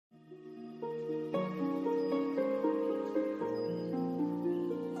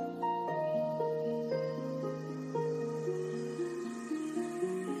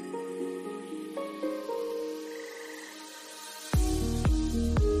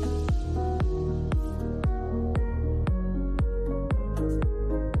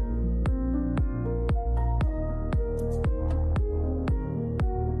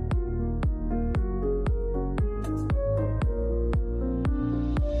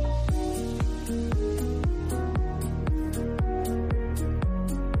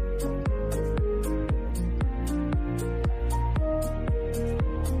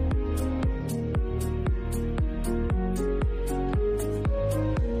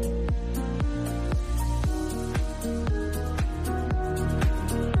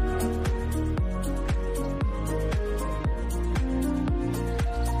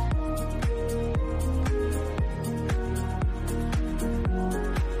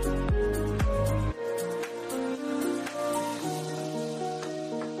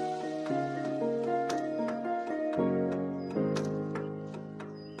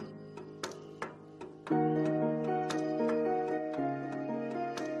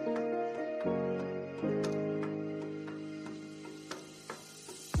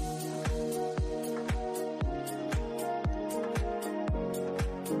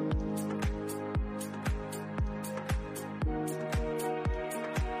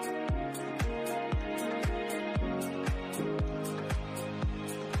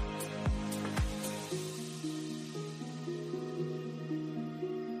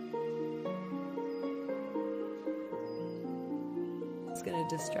It's going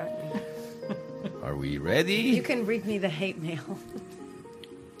to distract me. Are we ready? You can read me the hate mail.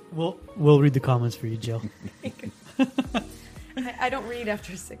 We'll read the comments for you, Jill. I don't read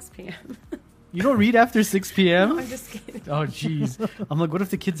after 6 p.m. You don't read after 6 p.m.? No, I'm just kidding. Oh, jeez. I'm like, what if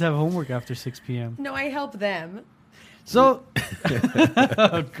the kids have homework after 6 p.m.? No, I help them. So,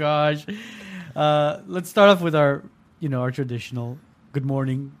 oh gosh. Let's start off with our traditional good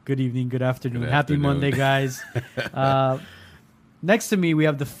morning, good evening, good afternoon. Happy Monday, guys. Next to me, we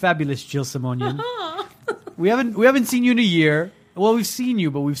have the fabulous Jill Simonian. We haven't seen you in a year. Well, we've seen you,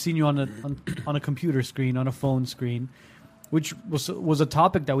 but we've seen you on a computer screen, on a phone screen, which was a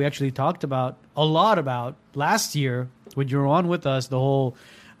topic that we actually talked about a lot about last year when you were on with us. The whole,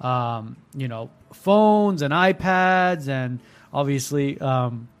 phones and iPads, and obviously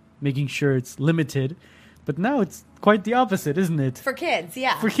making sure it's limited. But now it's quite the opposite, isn't it? For kids,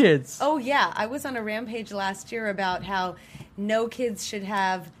 yeah. For kids. Oh, yeah. I was on a rampage last year about how no kids should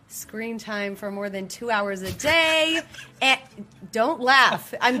have screen time for more than 2 hours a day. And don't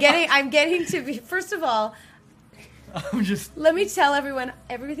laugh. I'm getting to be, first of all, let me tell everyone,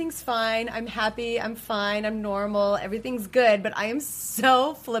 everything's fine. I'm happy. I'm fine. I'm normal. Everything's good. But I am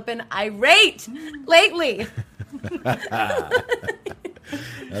so flippin' irate lately.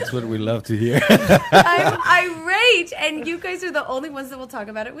 That's what we love to hear. I'm irate, and you guys are the only ones that will talk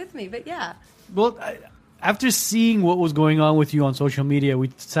about it with me. But yeah. Well, after seeing what was going on with you on social media, we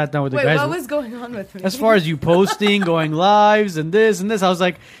sat down with the guys. What was going on with me? As far as you posting, going lives, and this, I was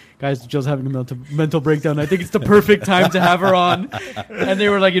like, guys, Jill's having a mental breakdown. I think it's the perfect time to have her on. And they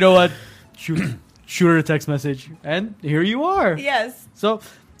were like, you know what? Shoot her a text message. And here you are. Yes. So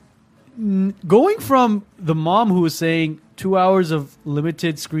going from the mom who was saying 2 hours of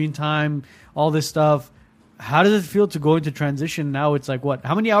limited screen time, all this stuff, how does it feel to go into transition now? It's like, what?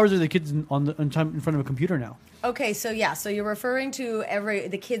 How many hours are the kids in front of a computer now? Okay, so you're referring to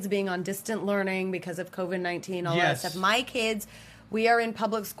the kids being on distant learning because of COVID-19, all that stuff. My kids, we are in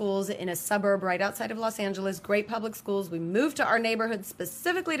public schools in a suburb right outside of Los Angeles, great public schools. We moved to our neighborhood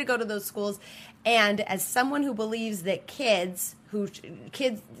specifically to go to those schools. And as someone who believes that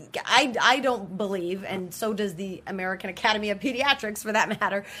I don't believe, and so does the American Academy of Pediatrics for that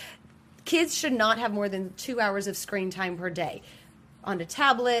matter, kids should not have more than 2 hours of screen time per day on a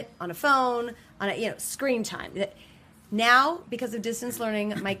tablet, on a phone, on screen time. Now, because of distance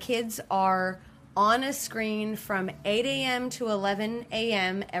learning, my kids are on a screen from 8 a.m. to 11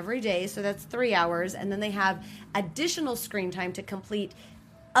 a.m. every day, so that's 3 hours, and then they have additional screen time to complete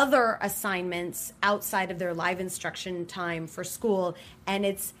other assignments outside of their live instruction time for school, and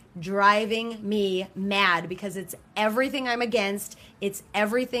it's driving me mad because it's everything I'm against. It's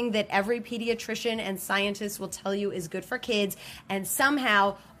everything that every pediatrician and scientist will tell you is good for kids, and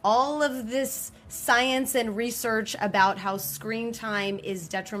somehow all of this science and research about how screen time is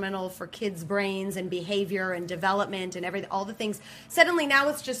detrimental for kids' brains and behavior and development and everything, all the things. Suddenly now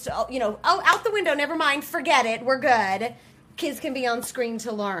it's just, out the window, never mind, forget it, we're good. Kids can be on screen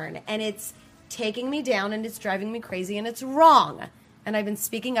to learn. And it's taking me down and it's driving me crazy and it's wrong. And I've been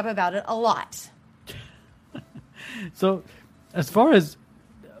speaking up about it a lot. So as far as,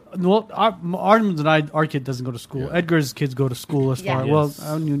 our kid doesn't go to school. Yeah. Edgar's kids go to school as far. Yes. Well,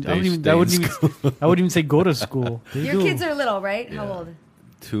 I wouldn't even say go to school. Your kids are little, right? Yeah. How old?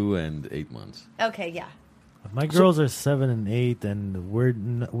 2 and 8 months. Okay, yeah. My girls are 7 and 8, and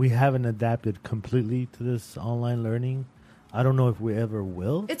we haven't adapted completely to this online learning. I don't know if we ever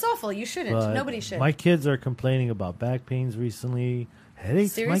will. It's awful. You shouldn't. Nobody should. My kids are complaining about back pains recently.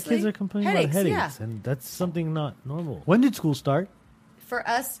 Headaches. Seriously? My kids are complaining about headaches, yeah. and that's something not normal. When did school start? For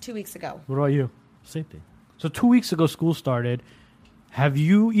us, 2 weeks ago. What about you? Same thing. So 2 weeks ago, school started. Have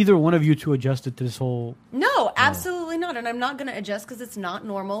you, either one of you two, adjusted to this whole... No, absolutely not. And I'm not going to adjust because it's not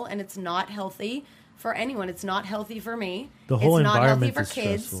normal and it's not healthy for anyone. It's not healthy for me. The whole it's not environment healthy for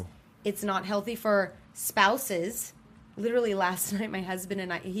kids. Stressful. It's not healthy for spouses. Literally last night, my husband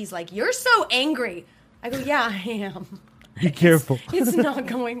and I, he's like, "You're so angry." I go, "Yeah, I am." Be careful. It's not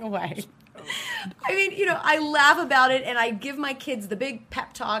going away. I mean, I laugh about it and I give my kids the big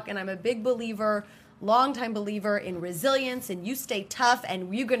pep talk, and I'm a big believer, longtime believer in resilience, and you stay tough, and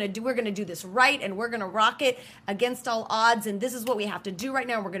we're going to do this right, and we're going to rock it against all odds, and this is what we have to do right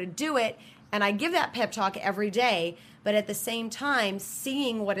now, and we're going to do it. And I give that pep talk every day, but at the same time,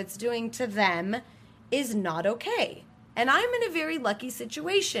 seeing what it's doing to them is not okay. And I'm in a very lucky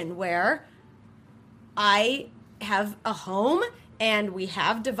situation where I have a home and we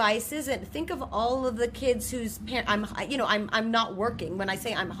have devices, and think of all of the kids whose I'm not working. When I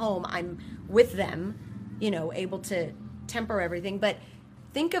say I'm home, I'm with them, able to temper everything. But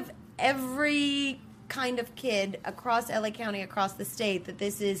think of every kind of kid across LA County, across the state, that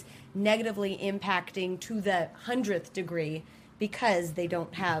this is negatively impacting to the 100th degree because they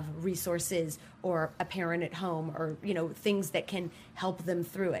don't have resources or a parent at home or, you know, things that can help them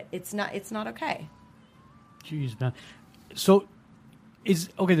through it. It's not okay. Jeez, man. So,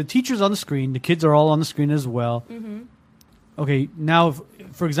 the teacher's on the screen. The kids are all on the screen as well. Mm-hmm. Okay, now, if,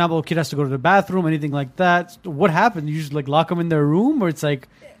 for example, a kid has to go to the bathroom, anything like that, what happens? You just, like, lock them in their room? Or it's like...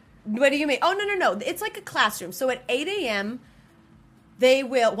 What do you mean? Oh, no. It's like a classroom. So at 8 a.m.,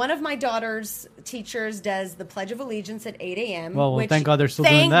 one of my daughter's teachers does the Pledge of Allegiance at 8 a.m. Well, which, thank God they're still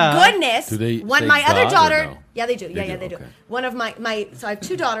doing that. Thank goodness. Do they when say my other God or daughter... no? Yeah, they do. They They do. okay. One of so I have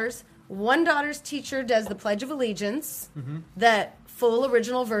two daughters. One daughter's teacher does the Pledge of Allegiance, the full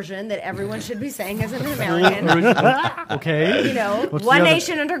original version that everyone should be saying as an American. Okay. You know, What's one the other-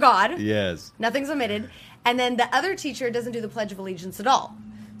 nation under God. Yes. Nothing's omitted. And then the other teacher doesn't do the Pledge of Allegiance at all.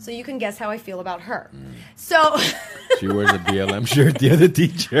 So you can guess how I feel about her. So... She wears a BLM shirt, the other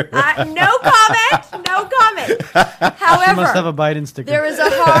teacher. No comment. However, She must have a Biden sticker. there is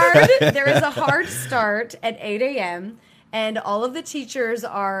a hard start at 8 a.m. and all of the teachers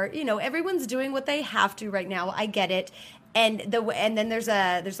are, you know, everyone's doing what they have to right now. I get it. And then there's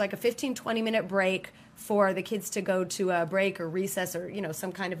like a 15-20 minute break for the kids to go to a break or recess or, you know,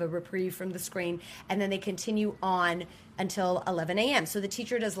 some kind of a reprieve from the screen, and then they continue on until 11 a.m. So the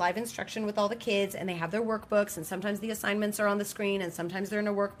teacher does live instruction with all the kids, and they have their workbooks, and sometimes the assignments are on the screen, and sometimes they're in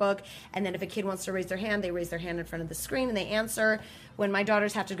a workbook, and then if a kid wants to raise their hand, they raise their hand in front of the screen, and they answer. When my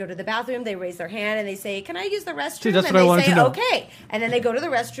daughters have to go to the bathroom, they raise their hand, and they say, "Can I use the restroom?" See, that's and what I they wanted say, to know. "Okay." And then they go to the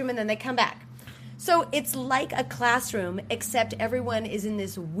restroom, and then they come back. So it's like a classroom, except everyone is in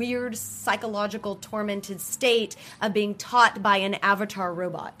this weird psychological tormented state of being taught by an avatar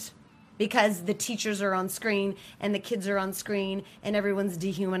robot. Because the teachers are on screen and the kids are on screen and everyone's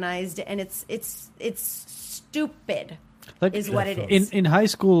dehumanized, and it's stupid. Like, is what it is. In high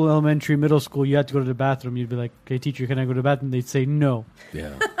school, elementary, middle school, you had to go to the bathroom. You'd be like, "Okay, teacher, can I go to the bathroom?" They'd say no.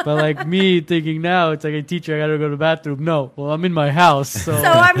 Yeah. But like me thinking now, it's like, "Hey, teacher, I gotta go to the bathroom." No. Well, I'm in my house, so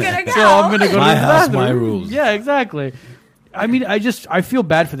I'm gonna go. So I'm gonna go My to the house, bathroom. my rules. Yeah, exactly. I mean, I feel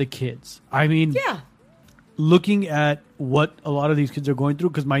bad for the kids. I mean, Yeah. looking at what a lot of these kids are going through,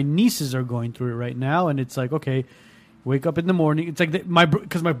 because my nieces are going through it right now, and it's like, okay, wake up in the morning. It's like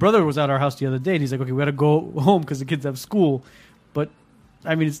because my brother was at our house the other day, and he's like, "Okay, we gotta go home because the kids have school." But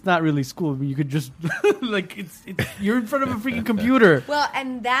I mean, it's not really school. I mean, you could just like it's you're in front of a freaking computer. Well,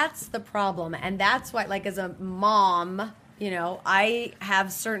 and that's the problem. And that's why, like, as a mom, you know, I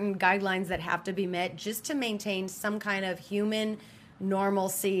have certain guidelines that have to be met just to maintain some kind of human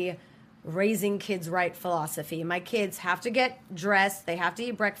normalcy, raising kids right philosophy. My kids have to get dressed. They have to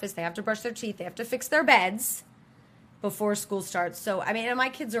eat breakfast. They have to brush their teeth. They have to fix their beds before school starts. So, I mean, and my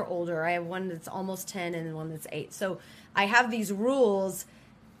kids are older. I have one that's almost 10 and one that's 8. So I have these rules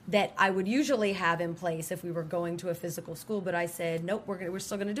that I would usually have in place if we were going to a physical school, but I said, nope, we're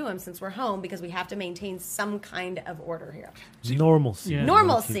still going to do them since we're home because we have to maintain some kind of order here. Normalcy. Yeah.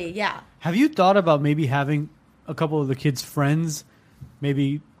 Normalcy, yeah. Have you thought about maybe having a couple of the kids' friends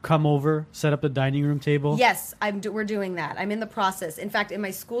maybe come over, set up a dining room table? Yes, we're doing that. I'm in the process. In fact, in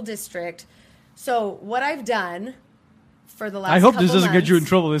my school district, so what I've done for the last I hope couple this doesn't get you in months-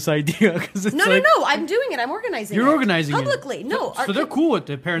 trouble, this idea. Cause it's No, like, no, I'm doing it. I'm organizing it. You're organizing publicly. it. No, So they're cool with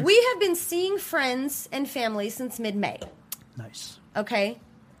it, parents. We have been seeing friends and family since mid-May. Nice. Okay,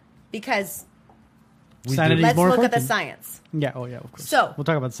 because Sanity is let's more look at important. the science. Yeah, oh yeah, of course. So we'll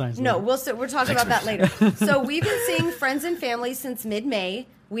talk about science No, later. we're talking about that later. So we've been seeing friends and family since mid-May.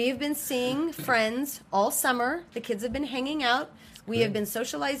 We've been seeing friends all summer. The kids have been hanging out. We have been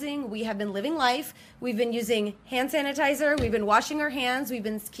socializing. We have been living life. We've been using hand sanitizer. We've been washing our hands. We've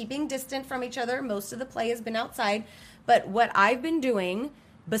been keeping distant from each other. Most of the play has been outside. But what I've been doing,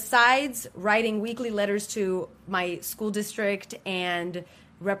 besides writing weekly letters to my school district and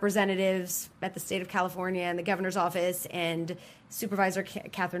representatives at the state of California and the governor's office and Supervisor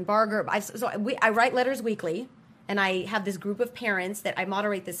Catherine Barger, I write letters weekly. And I have this group of parents that I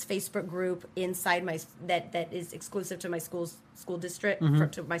moderate this Facebook group inside that is exclusive to my school district,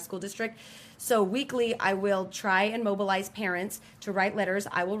 to my school district. So weekly, I will try and mobilize parents to write letters.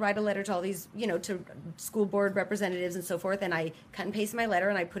 I will write a letter to all these, to school board representatives and so forth. And I cut and paste my letter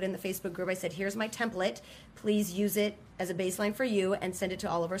and I put in the Facebook group. I said, here's my template. Please use it as a baseline for you and send it to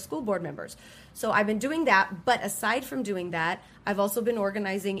all of our school board members. So I've been doing that. But aside from doing that, I've also been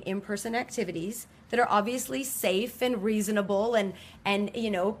organizing in-person activities that are obviously safe and reasonable and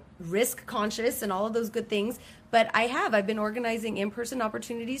risk conscious and all of those good things. But I've been organizing in-person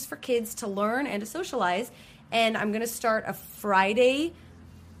opportunities for kids to learn and to socialize. And I'm going to start a Friday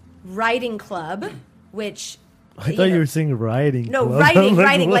writing club which I thought you were saying writing. no, club.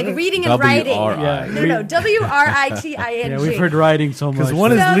 writing, like reading and writing. W-R-I. No, WRITING. Yeah, we've heard writing so much. Because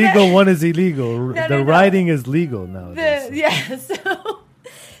one is So legal, one is illegal. No, The no. writing is legal nowadays.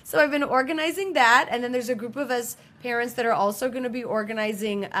 So I've been organizing that, and then there's a group of us parents that are also going to be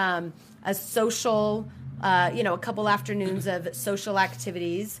organizing a social, a couple afternoons of social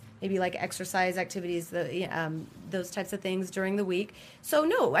activities, maybe like exercise activities, those types of things during the week. So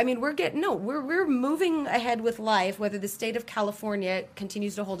no, I mean we're moving ahead with life, whether the state of California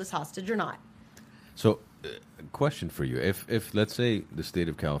continues to hold us hostage or not. So, question for you: if let's say the state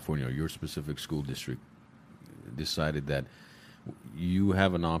of California or your specific school district decided that you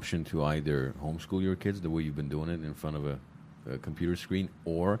have an option to either homeschool your kids the way you've been doing it in front of a computer screen,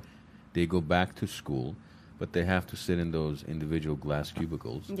 or they go back to school, but they have to sit in those individual glass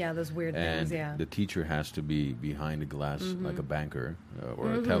cubicles. Yeah, those weird And things. Yeah. the teacher has to be behind the glass like a banker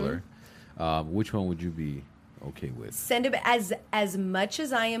or a teller. Which one would you be okay with? Send it as much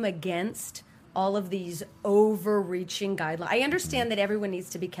as I am against all of these overreaching guidelines. I understand that everyone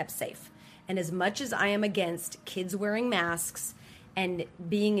needs to be kept safe. And as much as I am against kids wearing masks and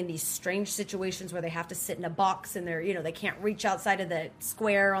being in these strange situations where they have to sit in a box and they can't reach outside of the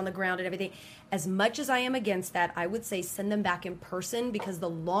square on the ground and everything, as much as I am against that, I would say send them back in person, because the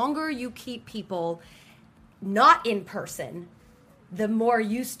longer you keep people not in person, the more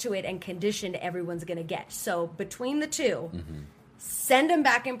used to it and conditioned everyone's going to get. So between the two, send them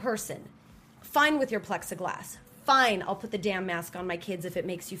back in person. Fine with your plexiglass. Fine, I'll put the damn mask on my kids if it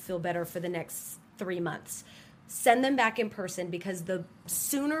makes you feel better for the next 3 months. Send them back in person, because the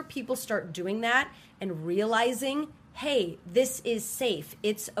sooner people start doing that and realizing, hey, this is safe,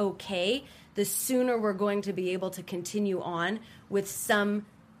 it's okay, the sooner we're going to be able to continue on with some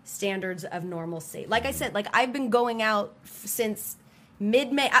standards of normalcy. Like I said, I've been going out since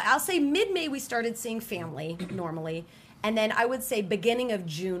mid-May. I'll say mid-May we started seeing family normally. And then I would say beginning of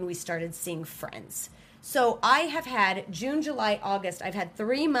June we started seeing friends. So I have had June, July, August. I've had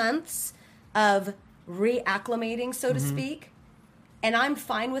 3 months of reacclimating, so to speak. And I'm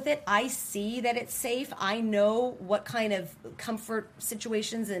fine with it. I see that it's safe. I know what kind of comfort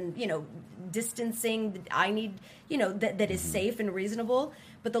situations and, distancing that I need, that is safe and reasonable.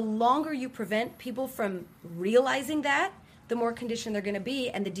 But the longer you prevent people from realizing that, the more conditioned they're going to be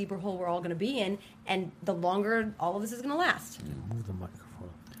and the deeper hole we're all going to be in. And the longer all of this is going to last. Move the microphone.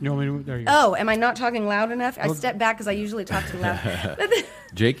 You want me to, there you go. Oh, am I not talking loud enough? I step back because I usually talk too loud.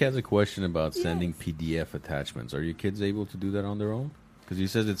 Jake has a question about sending PDF attachments. Are your kids able to do that on their own? Because he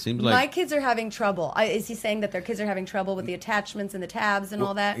says it seems like... My kids are having trouble. Is he saying that their kids are having trouble with the attachments and the tabs and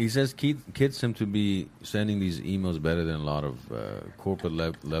all that? He says kids seem to be sending these emails better than a lot of corporate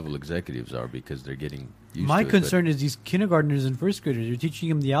level executives are, because they're getting used My to it. concern is these kindergartners and first graders. You're teaching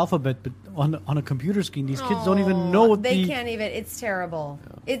them the alphabet, but on a computer screen, these kids don't even know what they can't even. It's terrible.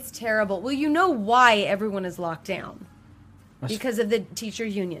 Yeah. It's terrible. Well, you know why everyone is locked down? Because of the teacher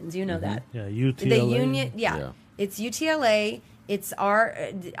unions. You know that. Yeah, UTLA. The union. Yeah. It's UTLA. It's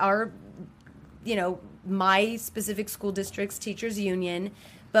our my specific school district's teachers union.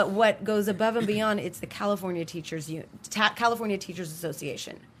 But what goes above and beyond, it's the California Teachers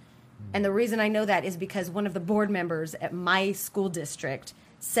Association. And the reason I know that is because one of the board members at my school district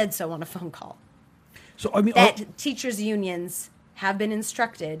said so on a phone call. So I mean, that teachers unions have been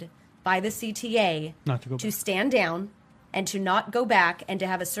instructed by the CTA not to go to back. stand down and to not go back, and to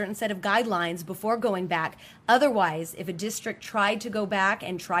have a certain set of guidelines before going back. Otherwise, if a district tried to go back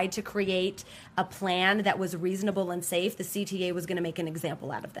and tried to create a plan that was reasonable and safe, the CTA was going to make an example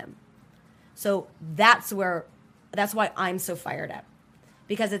out of them. So that's why I'm so fired up,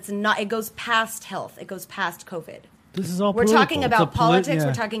 because it goes past health. It goes past COVID. This is all We're political. talking about politics. yeah.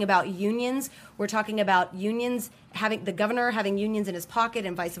 We're talking about unions. We're talking about unions having the governor having unions in his pocket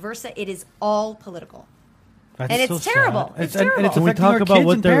and vice versa. It is all political. That's And so it's terrible. sad. It's and terrible. it's Can we affecting talk our about kids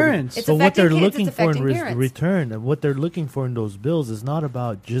what and they're parents. It's so what they're affecting kids, looking it's for in affecting parents. return, and what they're looking for in those bills is not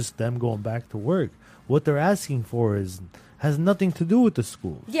about just them going back to work. What they're asking for has nothing to do with the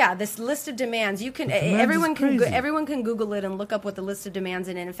schools. Yeah, this list of demands. You can demands everyone is can crazy. everyone can Google it and look up what the list of demands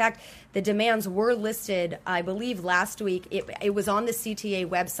in. And in fact, the demands were listed, I believe, last week. It was on the CTA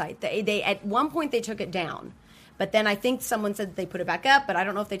website. They at one point they took it down, but then I think someone said they put it back up. But I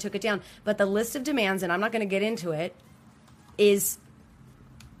don't know if they took it down. But the list of demands, and I'm not going to get into it, is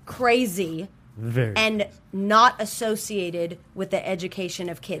crazy. Very. And not associated with the education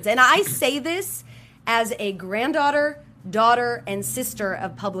of kids. And I say this as a granddaughter, daughter, and sister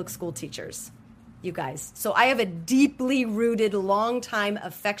of public school teachers, you guys. So I have a deeply rooted, long-time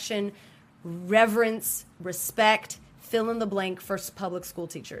affection, reverence, respect, fill in the blank for public school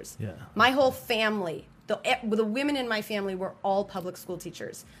teachers. Yeah. My whole family, the women in my family were all public school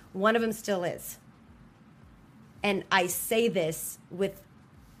teachers. One of them still is. And I say this with,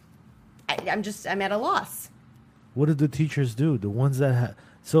 I'm at a loss. What did the teachers do? The ones that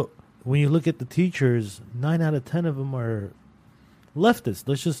so when you look at the teachers, 9 out of 10 of them are leftists.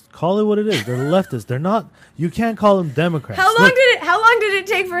 Let's just call it what it is. They're leftists. They're not. You can't call them Democrats. How long did it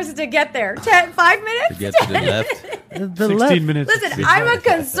take for us to get there? 5 minutes? To get to the left. The 16 left, minutes. Listen, I'm a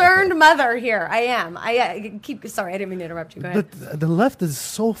concerned mother here. I am. Sorry, I didn't mean to interrupt you. Go ahead. The left is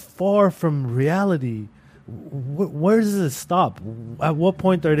so far from reality. Where does it stop? At what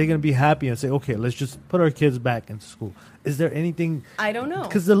point are they going to be happy and say, okay, let's just put our kids back into school? Is there anything? I don't know.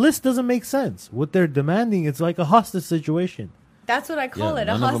 Because the list doesn't make sense. What they're demanding, it's like a hostage situation. That's what I call it,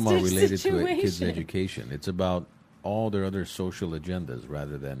 a none of them are hostage related situation. to kids' education. It's about all their other social agendas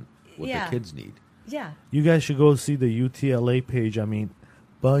rather than what Yeah. the kids need. Yeah. You guys should go see the UTLA page. I mean,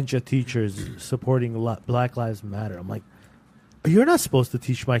 bunch of teachers supporting Black Lives Matter. I'm like, you're not supposed to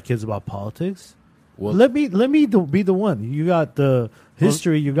teach my kids about politics. Well, Let me be the one. You got the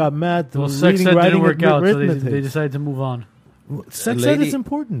history. You got math. Well, sex reading, ed writing, didn't work out, so arithmetic. they decided to move on. Sex a ed lady- is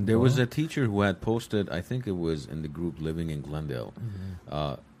important. There bro. was a teacher who had posted, I think it was in the group Living in Glendale,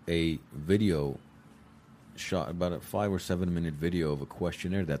 a video shot, about a 5 or 7 minute video of a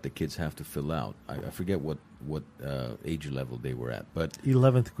questionnaire that the kids have to fill out. I forget what age level they were at, but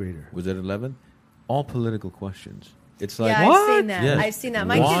 11th grader. was it 11? All political questions. It's like, Yeah, I've seen that. Yes. I've seen that.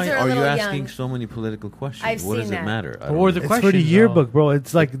 My Why kids are a you little asking young. so many political questions? I've What does seen it that. matter? I What don't were know. the It's for the questions, yearbook, bro.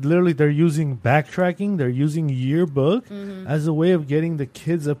 It's like literally they're using backtracking. They're using yearbook Mm-hmm. as a way of getting the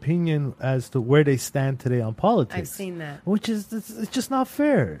kids' opinion as to where they stand today on politics. I've seen that. Which is it's just not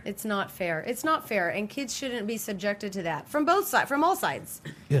fair. It's not fair. It's not fair, and kids shouldn't be subjected to that from both sides, from all sides.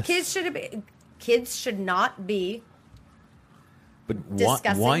 Yes. Kids should not be. But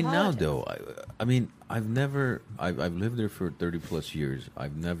discussing why now, politics. though? I mean, I've lived there for 30 plus years.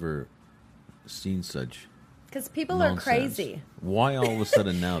 I've never seen such Because people nonsense. are crazy. Why all of a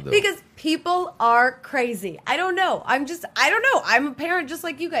sudden now, though? Because people are crazy. I don't know. I don't know. I'm a parent just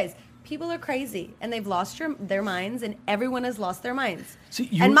like you guys. People are crazy, and they've lost their minds, and everyone has lost their minds. See,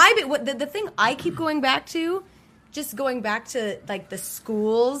 And the thing I keep going back to, just going back to like the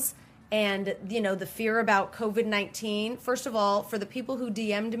schools and the fear about COVID-19. First of all, for the people who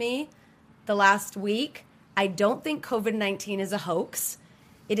DM'd me the last week, I don't think COVID-19 is a hoax.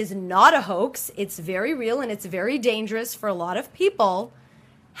 It is not a hoax. It's very real and it's very dangerous for a lot of people.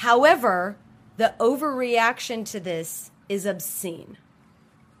 However, the overreaction to this is obscene.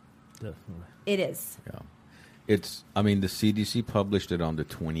 Definitely. It is. Yeah. I mean, the CDC published it on the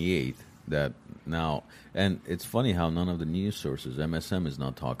 28th that now, and it's funny how none of the news sources, MSM is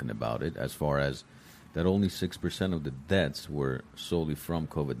not talking about it, as far as that only 6% of the deaths were solely from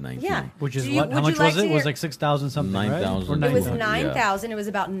COVID-19. Yeah. Which is Do you- what? How would you much like was to it? It was hear- like 6,000 something, right? 9,000. Or It was 9,000. 9,000. It was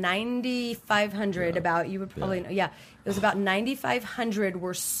about 9,500. About, you would probably know. Yeah. It was about 9,500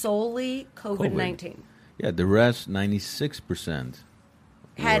 were solely COVID-19. Yeah, the rest, 96%.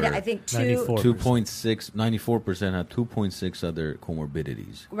 Had, were I think, 94. 94% had 2.6 other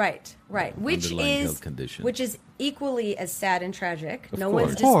comorbidities. Right. Which Underlying is health condition. which is equally as sad and tragic. Of No course.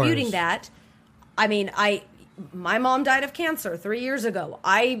 one's Of course. disputing that. I mean, my mom died of cancer 3 years ago.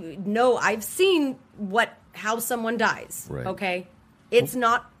 I know, I've seen how someone dies. Right. Okay, it's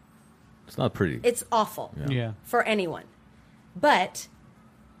not. It's not pretty. It's awful. Yeah. For anyone, but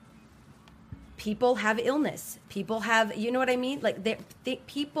people have illness. People have, you know what I mean? Like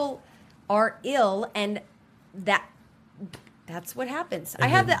people are ill, and that's what happens. I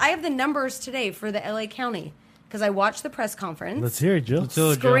have the numbers today for the LA County because I watched the press conference. Let's hear it, Jill.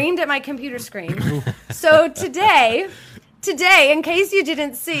 Screened at my computer screen. So today, in case you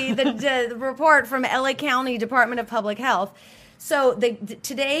didn't see the report from LA County Department of Public Health, so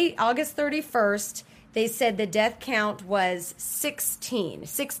today, August 31st, they said the death count was 16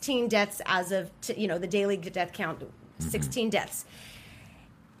 deaths as of the daily death count, 16 deaths.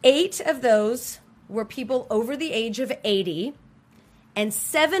 8 of those were people over the age of 80. And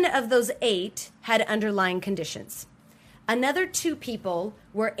 7 of those 8 had underlying conditions. Another 2 people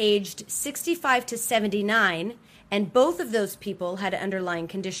were aged 65 to 79, and both of those people had underlying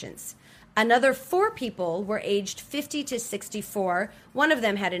conditions. Another 4 people were aged 50 to 64. One of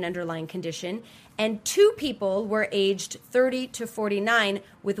them had an underlying condition. And 2 people were aged 30 to 49,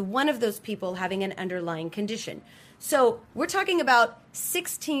 with one of those people having an underlying condition. So we're talking about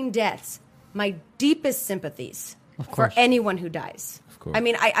 16 deaths. My deepest sympathies for anyone who dies. Of course. I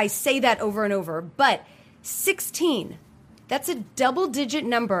mean, I say that over and over, but 16, that's a double-digit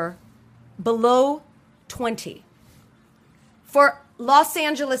number below 20. for Los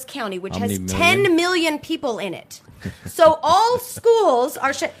Angeles County, which How has many 10 million people in it. So all schools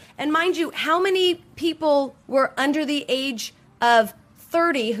are shut. And mind you, how many people were under the age of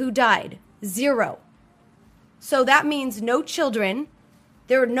 30 who died? 0. So that means no children.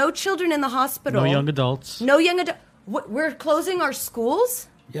 There are no children in the hospital. No young adults. No young adults. We're closing our schools?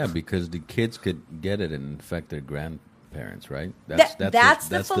 Yeah, because the kids could get it and infect their grandparents, right? That's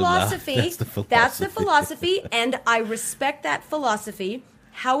the philosophy. That's the philosophy. That's the philosophy, and I respect that philosophy.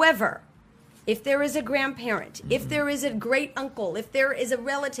 However, if there is a grandparent, if there is a great uncle, if there is a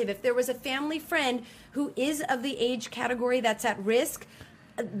relative, if there was a family friend who is of the age category that's at risk,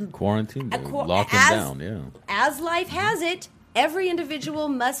 Quarantine, lock them down, yeah. As life has it, every individual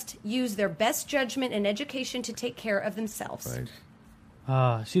must use their best judgment and education to take care of themselves.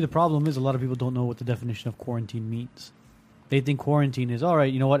 Right. See, the problem is a lot of people don't know what the definition of quarantine means. They think quarantine is, all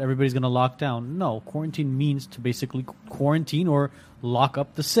right, you know what, everybody's going to lock down. No, quarantine means to basically quarantine or lock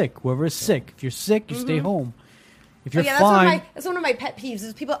up the sick. Whoever is sick. If you're sick, you stay home. If you're fine. That's one of my pet peeves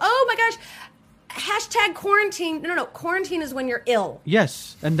is people, oh my gosh, hashtag quarantine. No. Quarantine is when you're ill.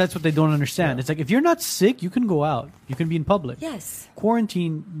 Yes, and that's what they don't understand. It's like, if you're not sick, you can go out. You can be in public. Yes.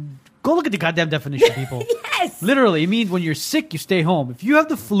 Quarantine, go look at the goddamn definition, people. Yes. Literally, it means when you're sick, you stay home. If you have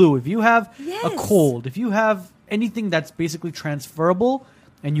the flu, if you have a Yes. cold, if you have anything that's basically transferable,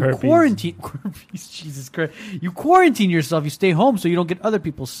 and you Herpes. quarantine, Jesus Christ, you quarantine yourself, you stay home so you don't get other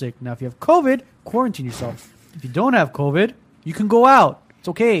people sick. Now, if you have COVID, quarantine yourself. If you don't have COVID, you can go out. It's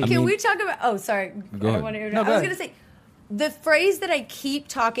okay. Can we talk about? Oh, sorry. Go ahead. I was going to say the phrase that I keep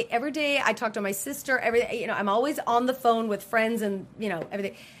talking every day. I talk to my sister every day. I'm always on the phone with friends and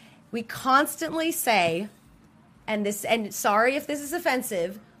everything. We constantly say, and sorry if this is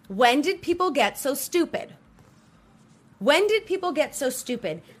offensive. When did people get so stupid? When did people get so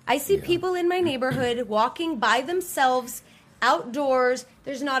stupid? I see people in my neighborhood walking by themselves outdoors.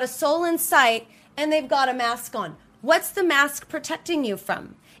 There's not a soul in sight, and they've got a mask on. What's the mask protecting you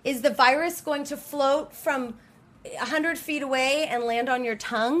from? Is the virus going to float from 100 feet away and land on your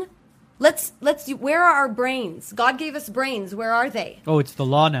tongue? Where are our brains? God gave us brains. Where are they? Oh, it's the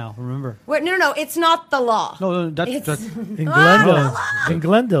law now, remember. No, it's not the law. No, that's In Glendale, in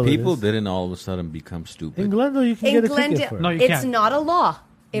Glendale, People it is. didn't all of a sudden become stupid. In Glendale, you can In get a Glendale, ticket for it. No, you it's can't. not a law.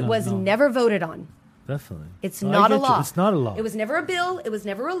 It No, was no. never voted on. Definitely. It's No, I not a get you. law. It's not a law. It was never a bill. It was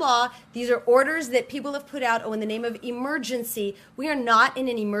never a law. These are orders that people have put out in the name of emergency. We are not in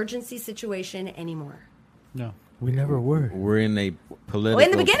an emergency situation anymore. No. We never were. We're in a political Well, in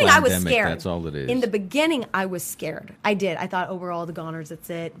the beginning, I was pandemic, scared. That's all it is. In the beginning, I was scared. I did. I thought, we're all the goners. That's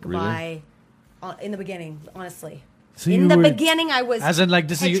it. Goodbye. In the beginning, honestly. So In you the were- beginning, I was As in, like,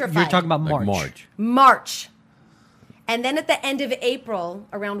 this is you're petrified. talking about like March. March. And then at the end of April,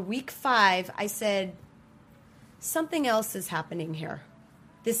 around week 5, I said, something else is happening here.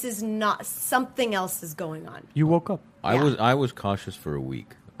 This is not, something else is going on. You woke up. I was cautious for a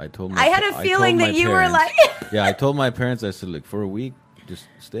week. I told my I had a feeling told that my you were parents- like- yeah, I told my parents, I said, look, for a week, just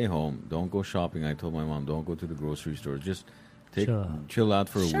stay home. Don't go shopping. I told my mom, don't go to the grocery store. Just chill out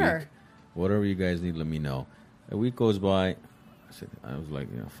for a Sure. week. Whatever you guys need, let me know. A week goes by. I was like,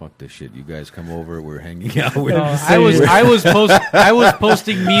 fuck this shit. You guys come over. We're hanging out. I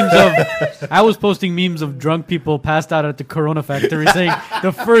was posting memes of drunk people passed out at the Corona factory, saying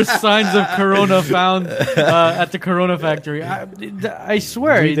the first signs of Corona found at the Corona factory. I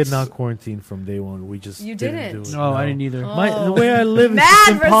swear, We did it's- not quarantine from day one. We just You didn't didn't? do it. No, I didn't either. The way I live is Mad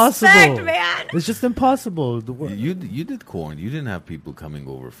just impossible. respect, man. It's just impossible. The wo- You did quarantine. You didn't have people coming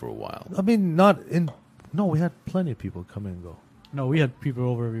over for a while. I mean, not in. No, we had plenty of people come and go. No, we had people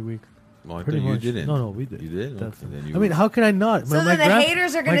over every week. Well, I Pretty thought you much. didn't. No, we did. You did? Okay, Definitely. then you I mean, were- how can I not? So then the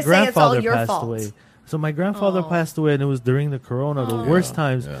haters are gonna say it's all your passed fault. away. So my grandfather Oh. passed away, and it was during the Corona, the worst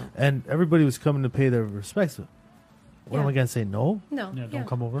times, yeah. and everybody was coming to pay their respects. What am Yeah. I gonna say? No, No. Yeah, don't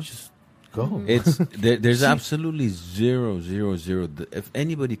come over. just go. It's there's absolutely zero. If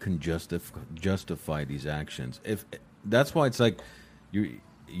anybody can justify these actions, if that's why it's like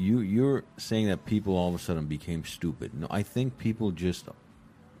you're saying that people all of a sudden became stupid. No, I think people just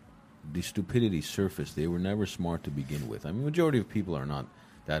the stupidity surfaced. They were never smart to begin with. I mean, majority of people are not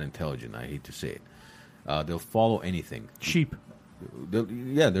that intelligent. I hate to say it. They'll follow anything. Sheep.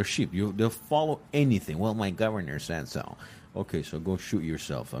 They're sheep. They'll follow anything. Well, my governor said so. Okay, so go shoot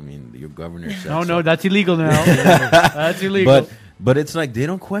yourself. I mean, your governor said so. No, that's illegal now. That's illegal. But it's like they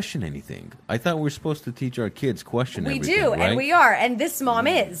don't question anything. I thought we were supposed to teach our kids question We everything, do, right? and we are, and this mom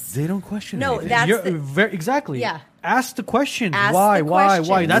is. They don't question No, anything. that's You're the- exactly. Yeah. Ask the question. Ask Why? the Why?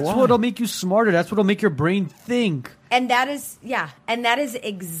 question. That's Why? what'll make you smarter. That's what'll make your brain think. And that is, and that is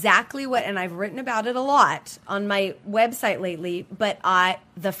exactly what, and I've written about it a lot on my website lately,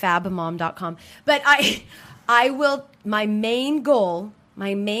 thefabmom.com. But I will, my main goal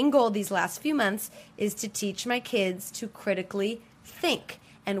these last few months is to teach my kids to critically think.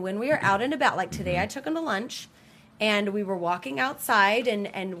 And when we are out and about, like today I took them to lunch, and we were walking outside,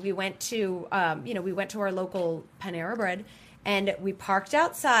 and we went to, we went to our local Panera Bread, and we parked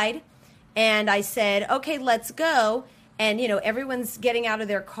outside. And I said, okay, let's go. And, everyone's getting out of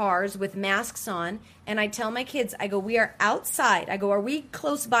their cars with masks on. And I tell my kids, I go, we are outside. I go, are we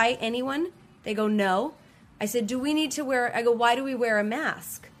close by anyone? They go, no. I said, do we need to wear, I go, why do we wear a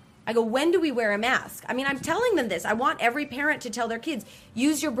mask? I go, when do we wear a mask? I mean, I'm telling them this. I want every parent to tell their kids,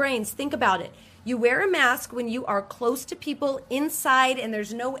 use your brains, think about it. You wear a mask when you are close to people inside and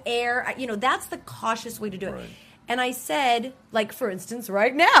there's no air. That's the cautious way to do it. Right. And I said, like, for instance,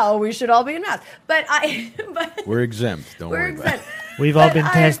 right now, we should all be in masks. But we're exempt. Don't worry about it. We've all been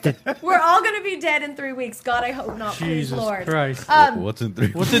tested. We're all going to be dead in 3 weeks. God, I hope not. Jesus Please, Lord. Christ. What's in 3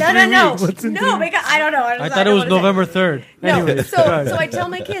 weeks? What's in No, 3 no, no. weeks? No, because I don't know. I thought it was November 3rd. No, Anyway, so I tell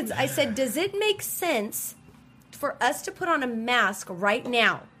my kids, I said, does it make sense for us to put on a mask right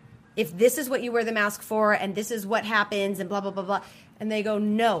now? If this is what you wear the mask for and this is what happens and blah, blah, blah, blah. And they go,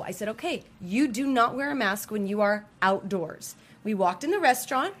 no. I said, okay, you do not wear a mask when you are outdoors. We walked in the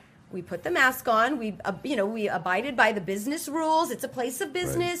restaurant. We put the mask on. We abided by the business rules. It's a place of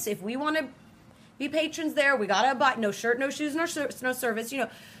business. Right. If we want to be patrons there, we got to abide. No shirt, no shoes, no service,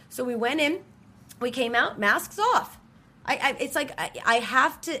 So we went in. We came out, masks off. It's like I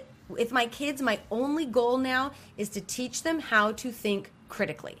have to, with my kids, my only goal now is to teach them how to think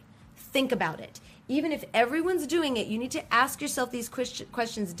critically. Think about it. Even if everyone's doing it, you need to ask yourself these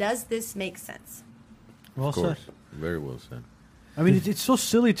questions. Does this make sense? Well Of course. said. Very well said. I mean, it's so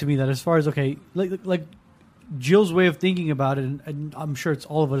silly to me that as far as, okay, like Jill's way of thinking about it, and I'm sure it's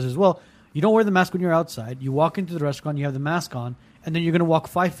all of us as well, you don't wear the mask when you're outside. You walk into the restaurant, you have the mask on, and then you're going to walk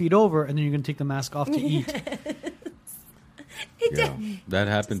 5 feet over, and then you're going to take the mask off to eat. That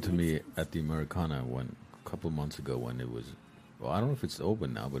happened to me at the Americana a couple months ago when it was... Well, I don't know if it's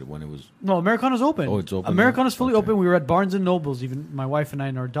open now, but when it was... No, Americana's open. Oh, it's open Americana's now? fully Okay. open. We were at Barnes & Noble's, even my wife and I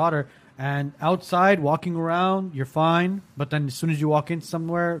and our daughter. And outside, walking around, you're fine. But then as soon as you walk in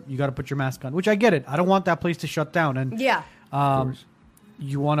somewhere, you got to put your mask on, which I get it. I don't want that place to shut down. And Yeah. Of course.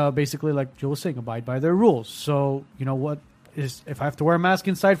 you want to basically, like Joe was saying, abide by their rules. So, you know what? If I have to wear a mask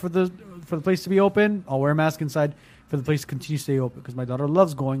inside for the place to be open, I'll wear a mask inside for the place to continue to stay open. Because my daughter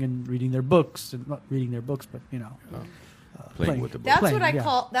loves going and reading their books. And not reading their books, but, Playing with the book. That's Playing, what I yeah.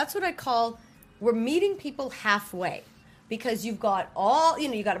 call. That's what I call. We're meeting people halfway, because you've got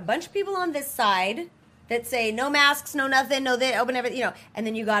you got a bunch of people on this side that say no masks, no nothing, no they open everything, and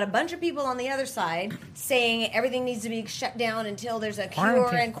then you got a bunch of people on the other side saying everything needs to be shut down until there's a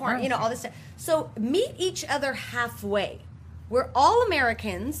cure and quarantine, all this stuff. So meet each other halfway. We're all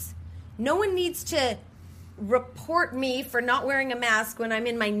Americans. No one needs to report me for not wearing a mask when I'm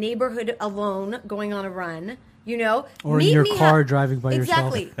in my neighborhood alone going on a run. Or Meet in your me car driving by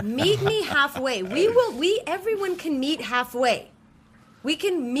yourself. Exactly. Meet me halfway. Everyone can meet halfway. We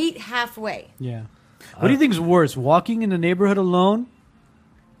can meet halfway. Yeah. What do you think is worse, walking in the neighborhood alone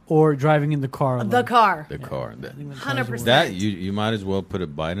or driving in the car alone? The car. The car. 100%. That you might as well put a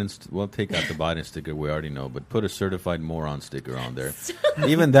Biden. Take out the Biden sticker. We already know, but put a certified moron sticker on there.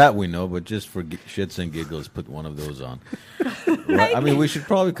 Even that we know, but just for shits and giggles, put one of those on. Right? I mean, we should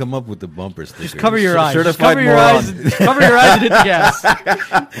probably come up with the bumper sticker. Just cover your eyes. Just Certified cover your moron. eyes. Cover your eyes and hit the gas.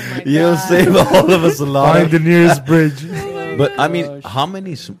 Oh my You'll God. save all of us a lot. Find the nearest bridge. But I mean, how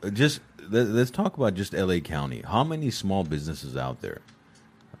many? Let's talk about just L.A. County. How many small businesses out there?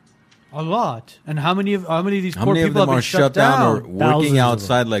 A lot. And how many of these How poor many of people them have been are shut down or Thousands working of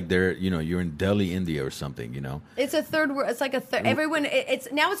outside like they're you're in Delhi, India, or something? It's a third world. It's like a third. Everyone. It's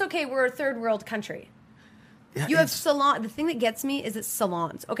now. It's okay. We're a third world country. Yeah, You have it's- salon. The thing that gets me is it's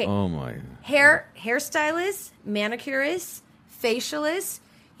salons. Okay. Oh my! Hairstylists, manicurists, facialists.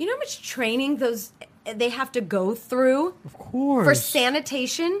 You know how much training they have to go through Of course. for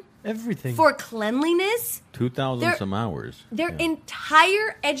sanitation, everything. for cleanliness. 2,000 They're- some hours. Their Yeah.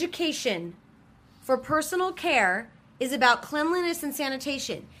 entire education for personal care is about cleanliness and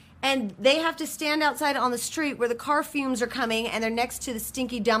sanitation. And they have to stand outside on the street where the car fumes are coming and they're next to the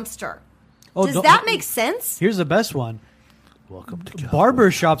stinky dumpster. Does don't- that make sense? Here's the best one. Welcome to California.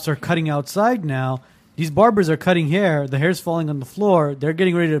 Barber shops are cutting outside now. These barbers are cutting hair. The hair's falling on the floor. They're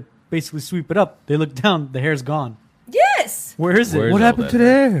getting ready to basically sweep it up. They look down. The hair's gone. Yes. Where is it? Where's What all happened that to the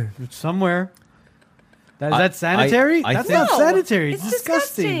hair? It's somewhere. Is that sanitary? I That's think- not No, sanitary. it's It's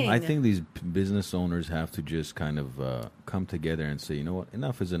disgusting. disgusting. I think these business owners have to just kind of come together and say, you know what,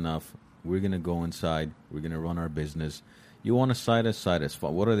 enough is enough. We're going to go inside. We're going to run our business. You want to cite us?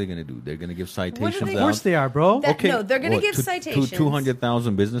 What are they going to do? They're going to give citations they- Of out? course they are, bro. No, they're going to give citations.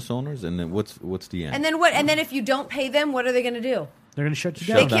 200,000 business owners, and then what's the end? And then what? And then if you don't pay them, what are they going to do? They're going to shut you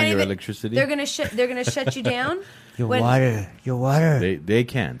Shut down. down your even- electricity? They're going to They're going to shut you down. Your When- water. They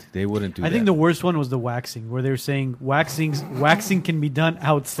can't. They wouldn't do I that. think the worst one was the waxing, where they were saying waxing can be done I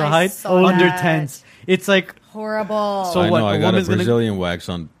outside saw under that. tents. It's like Horrible. So I what, know. I a got a woman's gonna- Brazilian wax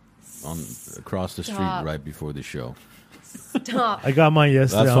on across the street Stop. right before the show. Stop. I got mine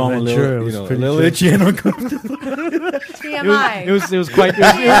yesterday That's why on I'm a Ventura. little, It was a pretty little chill. itchy and uncomfortable. TMI. it was quite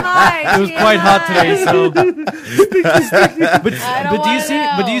TMI. it was quite hot today. So, but I don't do you see?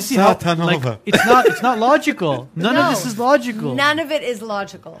 wanna But do you know. see how Satanova. like it's not logical. None of No. this is logical. None of it is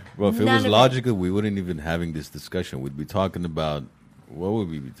logical. Well, if it None was of logical, we wouldn't even having this discussion. We'd be talking about what would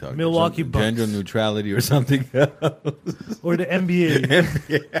we be talking? Milwaukee Some Bucks. gender neutrality or something. Or the NBA.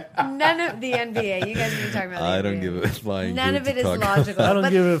 None of the NBA. You guys need to talk about. The I don't NBA. give a flying. None hoot of it to is talk logical. I don't but,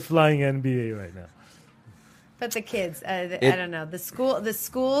 give a flying NBA right now. but the kids, I don't know. The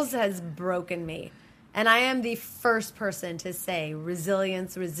schools has broken me, and I am the first person to say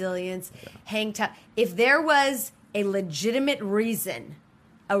resilience. Hang tight. If there was a legitimate reason,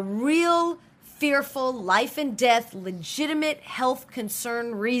 a real fearful life and death, legitimate health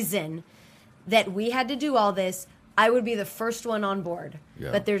concern reason that we had to do all this, I would be the first one on board.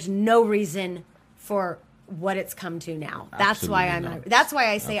 Yeah. But there's no reason for what it's come to now. That's why Absolutely I'm. not. That's why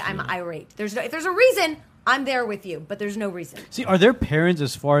I say I'm irate. If there's a reason, I'm there with you. But there's no reason. See, are there parents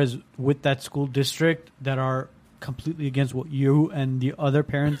as far as with that school district that are completely against what you and the other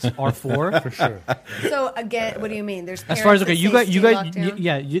parents are for? For sure. So again, what do you mean? There's As far as parents okay, that you say guys, stay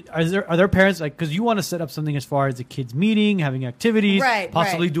locked down? are there parents like because you want to set up something as far as the kids meeting, having activities, Right,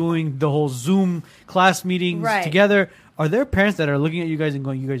 possibly right. doing the whole Zoom class meetings Right. together? Are there parents that are looking at you guys and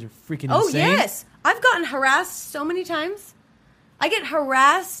going, "You guys are freaking Oh insane"? yes, I've gotten harassed so many times. I get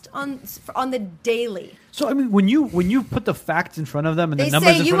harassed on the daily. So I mean, when you put the facts in front of them and They the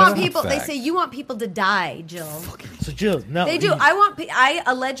numbers say in you front want of them, people. They Fact. say you want people to die, Jill. So Jill, now They do. I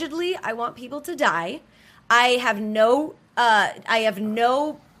allegedly I want people to die. I have no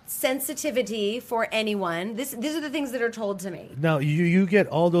sensitivity for anyone. These are the things that are told to me. Now you get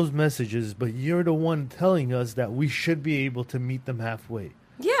all those messages, but you're the one telling us that we should be able to meet them halfway.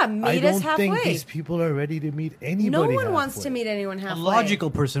 Yeah, I meet don't us halfway. think these people are ready to meet anybody. No one halfway. wants to meet anyone a halfway. logical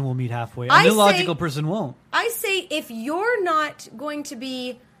person will meet halfway. I An illogical say- person won't. I say if you're not going to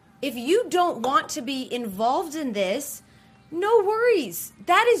be, if you don't want to be involved in this, no worries.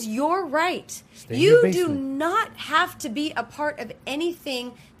 That is your right. Stay in your You do basement. not have to be a part of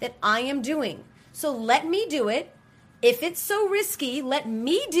anything that I am doing. So let me do it. If it's so risky, let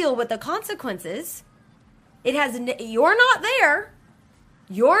me deal with the consequences. You're not there.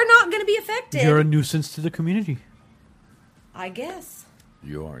 You're not going to be affected. You're a nuisance to the community. I guess.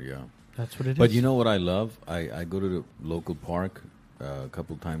 You are, yeah. That's what it is. But you know what I love? I go to the local park a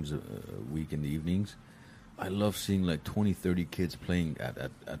couple times a week in the evenings. I love seeing like 20, 30 kids playing at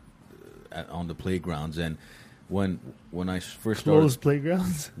on the playgrounds. And when I first started, Closed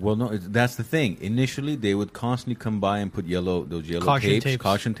playgrounds. well, no, that's the thing. Initially, they would constantly come by and put those yellow Caution tapes,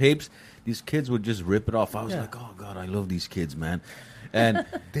 caution tapes. These kids would just rip it off. I was Yeah. like, oh God, I love these kids, man. And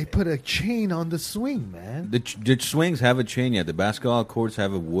They put a chain on the swing, man. the swings have a chain, yeah. The basketball courts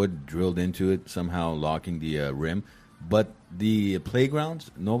have a wood drilled into it, somehow locking the rim. But the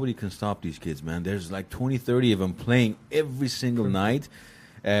playgrounds, nobody can stop these kids, man. There's like 20, 30 of them playing every single night.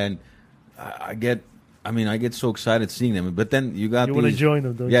 And I get so excited seeing them. But then you got You these... wanna join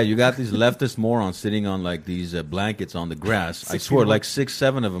them, don't Yeah, you? you got these leftist morons sitting on like these blankets on the grass. I swear, like 6,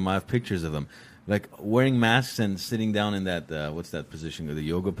 7 of them. I have pictures of them. Like wearing masks and sitting down in that what's that position? The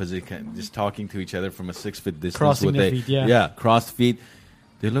yoga position, just talking to each other from a 6 foot distance. Crossing with their a- feet, yeah. yeah, crossed feet.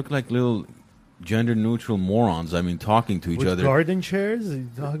 They look like little gender neutral morons. I mean, talking to each With other. garden chairs? Are you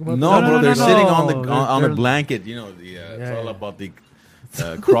talking about No, that? bro, they're no. sitting on They're- a blanket. You know, it's Yeah, all yeah. about the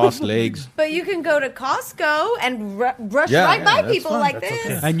crossed legs. But you can go to Costco and brush Yeah, right yeah, by that's people fine. like That's this.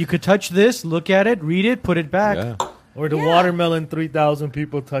 okay. And you could touch this, look at it, read it, put it back. Yeah. Or the Yeah. watermelon 3,000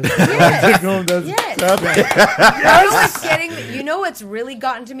 people touched. Yes. Yes. You know what's really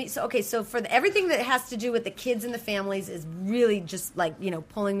gotten to me? So for everything that has to do with the kids and the families is really just like,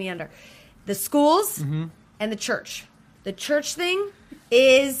 pulling me under. The schools and the church. The church thing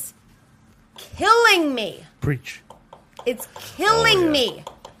is killing me. Preach. It's killing me.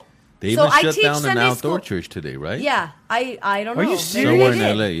 They So even I shut teach down an Sunday outdoor school. church today, right? Yeah, I don't know. Are you Maybe serious? they Somewhere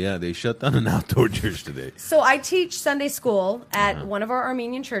in did. LA, yeah, they shut down an outdoor church today. So I teach Sunday school at one of our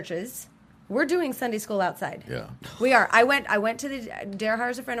Armenian churches. We're doing Sunday school outside. Yeah. We are. I went to the Dare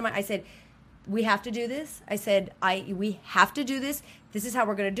hires a friend of mine. I said, we have to do this. I said, we have to do this. This is how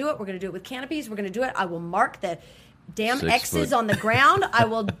we're going to do it. We're going to do it with canopies. We're going to do it. I will mark the damn 6 X's foot. on the ground. I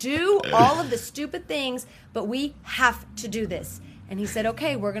will do all of the stupid things, but we have to do this. And he said,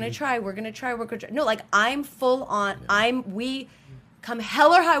 okay, we're going to try. We're going to try. We're going to try. No, like I'm full on. We come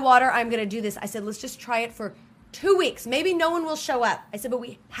hell or high water. I'm going to do this. I said, let's just try it for 2 weeks. Maybe no one will show up. I said, but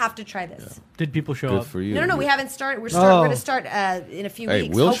we have to try this. Did people show Good up? for you. No, we haven't started. We're Oh. going to start in a few Hey,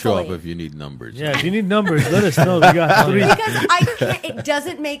 weeks. we'll show up hopefully. if you need numbers. Yeah, if you need numbers, let us know. We got 3. Because I can't. It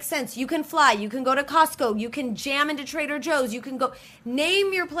doesn't make sense. You can fly. You can go to Costco. You can jam into Trader Joe's. You can go.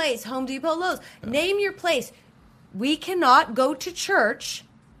 Name your place. Home Depot, Lowe's. Name your place. We cannot go to church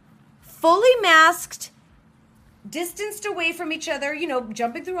fully masked, distanced away from each other.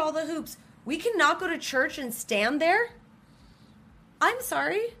 Jumping through all the hoops. We cannot go to church and stand there. I'm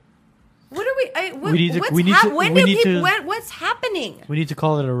sorry. What are we? We need to- What's happening? We need to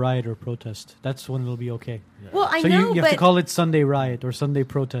call it a riot or protest. That's when it'll be okay. Well, I So know, you have but to call it Sunday riot or Sunday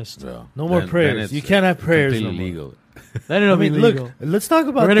protest. Yeah. No more prayers. it's You can't have prayers completely no more. legal. That it'll I mean, be legal. look, let's talk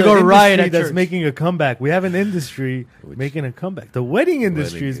about We're gonna the go riot industry at that's church. making a comeback. We have an industry making a comeback. The wedding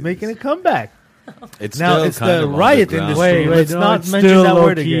industry is making a comeback. It's Now, still it's kind the of riot underground. industry. Let's not it's mention still that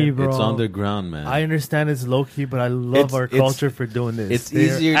word low-key, again. bro. It's underground, man. I understand it's low key, but I love It's- our it's- culture for doing this. it's They're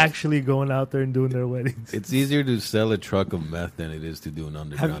easier- actually going out there and doing their weddings. It's easier to sell a truck of meth than it is to do an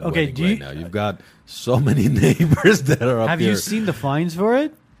underground okay, wedding do right you- now. You've got so many neighbors that are up Have there. you seen the fines for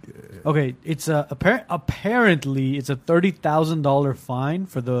it? Okay, it's apparently it's a $30,000 fine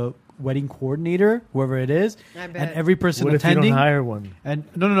for the wedding coordinator, whoever it is, I bet. and every person What if you attending. don't hire one? And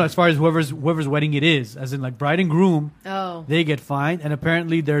no. As far as whoever's wedding it is, as in like bride and groom, Oh. they get fined, and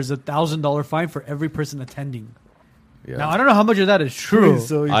apparently there's a $1,000 fine for every person attending. Yeah. Now I don't know how much of that is true.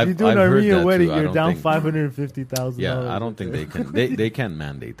 So if I've- you do an I've heard Armenian that wedding, too. I you're don't down think- $550,000. Yeah, I don't think they can. They can't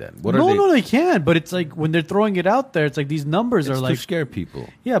mandate that. What no, are they? no, they can. But it's like when they're throwing it out there, it's like these numbers It's are to like, scare people.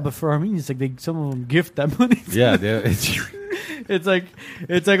 yeah. But for Armenians, like some of them gift that money. Yeah, it's, It's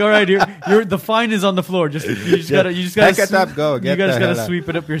like all right, you're the fine is on the floor. You just gotta Pack it up, go, you get guys the gotta hell out. sweep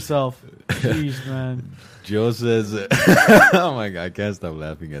it up yourself. Jeez, man. Joe says, "Oh my God, I can't stop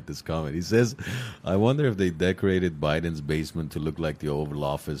laughing at this comment." He says, "I wonder if they decorated Biden's basement to look like the Oval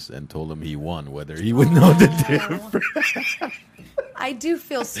Office and told him he won, whether he would know the difference." I do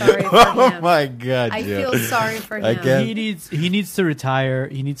feel sorry for Oh him. my God, I Joe. feel sorry for him. I can't- He needs to retire.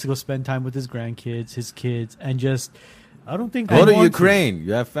 He needs to go spend time with his grandkids, his kids, and just I don't think Go they to want Ukraine.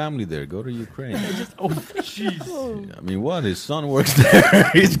 You have family there. Go to Ukraine. oh jeez. I mean, what? His son works there.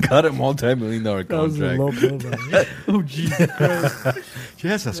 He's got a multi-million-dollar That was a contract. low blow, man. Oh Jesus Christ.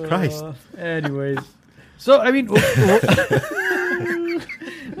 Jesus Christ. Anyways, so I mean,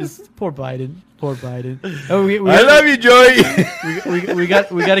 this poor Biden. Poor Biden. Oh, we I love you, Joey. we got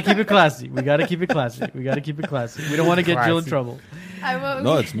to keep it classy. We got to keep it classy. We don't want to get Jill in trouble. I won't.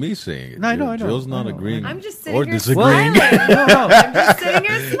 No, it's me saying it. No, I know, I know. Jill's not I know. agreeing. I'm just or sitting here disagreeing. smiling. No, no. I'm just sitting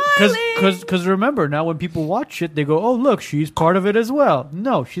here smiling. Because remember, now when people watch it, they go, "Oh, look, she's part of it as well."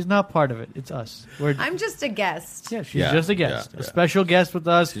 No, she's not part of it. It's us. I'm just a guest. Yeah, she's Yeah, just a guest, yeah, a yeah. special guest with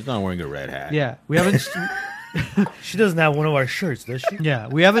us. She's not wearing a red hat. Yeah, we haven't. She doesn't have one of our shirts, does she? Yeah,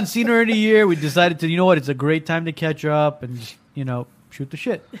 we haven't seen her in a year. We decided to, you know what? It's a great time to catch up and shoot the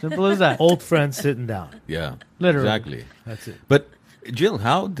shit. Simple as that. Old friends sitting down. Yeah. Literally. Exactly. That's it. But Jill,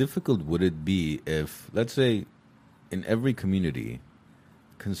 how difficult would it be if, let's say, in every community,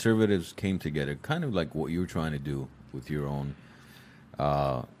 conservatives came together, kind of like what you're trying to do with your own,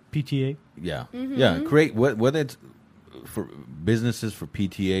 PTA. yeah, yeah, create whether it's for businesses, for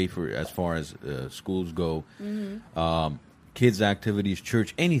PTA, for as far as schools go, kids' activities,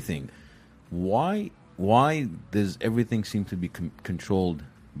 church, anything. Why does everything seem to be controlled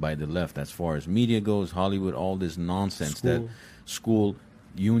by the left as far as media goes, Hollywood, all this nonsense that school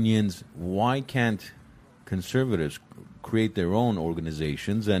unions? Why can't conservatives create their own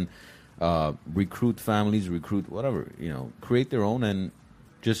organizations and recruit families, recruit whatever, create their own and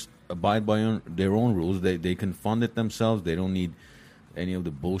just abide by their own rules? They can fund it themselves. They don't need any of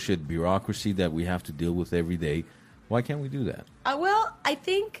the bullshit bureaucracy that we have to deal with every day. Why can't we do that? Well, I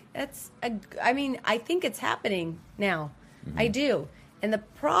think I think it's happening now. I do. And the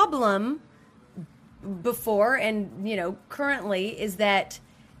problem before and, currently is that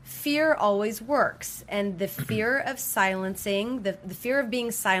fear always works. And the fear of silencing, the fear of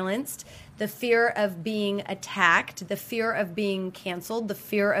being silenced, the fear of being attacked, the fear of being canceled, the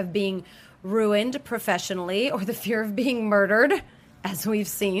fear of being ruined professionally, or the fear of being murdered, as we've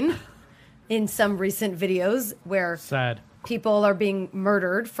seen in some recent videos where Sad. people are being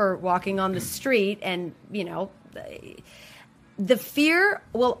murdered for walking on the street. And, you know, the fear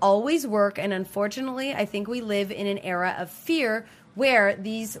will always work. And unfortunately, I think we live in an era of fear where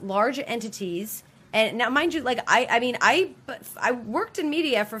these large entities, and now mind you, like I worked in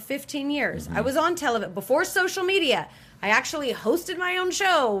media for 15 years. I was on television before social media. I actually hosted my own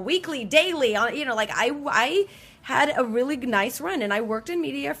show weekly, daily, on, you know, like I had a really nice run, and I worked in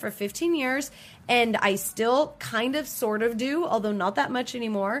media for 15 years, and I still kind of sort of do, although not that much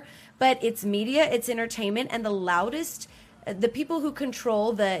anymore. But it's media, it's entertainment, and the loudest, the people who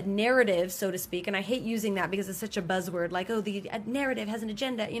control the narrative, so to speak, and I hate using that because it's such a buzzword, like, oh, the narrative has an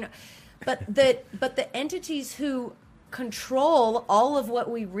agenda, you know. But the entities who control all of what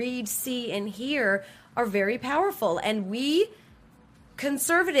we read, see, and hear are very powerful. And we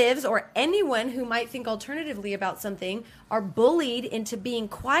conservatives, or anyone who might think alternatively about something, are bullied into being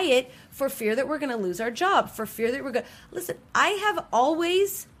quiet for fear that we're going to lose our job, for fear that we're going to... Listen, I have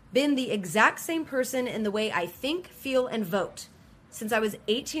always been the exact same person in the way I think, feel, and vote since I was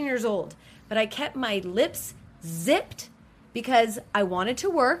 18 years old. But I kept my lips zipped because I wanted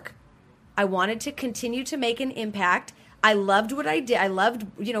to work. I wanted to continue to make an impact. I loved what I did. I loved,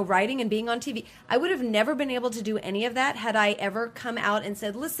 you know, writing and being on TV. I would have never been able to do any of that had I ever come out and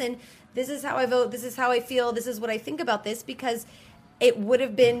said, listen, this is how I vote. This is how I feel. This is what I think about this, because I would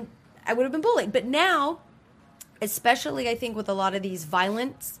have been bullied. But now, especially I think with a lot of these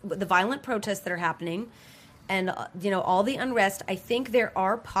the violent protests that are happening and, you know, all the unrest, I think there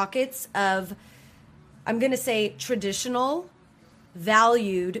are pockets of, I'm going to say, traditional,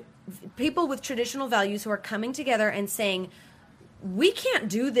 valued people with traditional values who are coming together and saying, we can't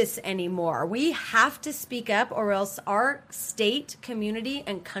do this anymore. We have to speak up, or else our state, community,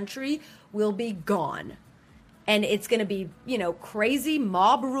 and country will be gone. And it's going to be, you know, crazy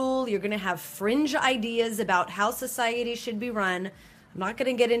mob rule. You're going to have fringe ideas about how society should be run. I'm not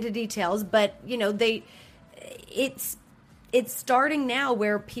going to get into details, but, you know, it's starting now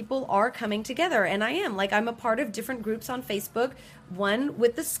where people are coming together. And I'm a part of different groups on Facebook, one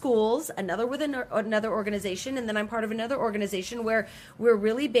with the schools, another with another organization, and then I'm part of another organization where we're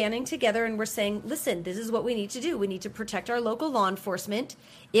really banding together and we're saying, listen, this is what we need to do. We need to protect our local law enforcement.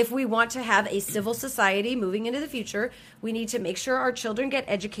 If we want to have a civil society moving into the future, we need to make sure our children get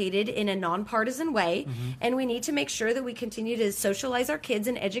educated in a nonpartisan way, and we need to make sure that we continue to socialize our kids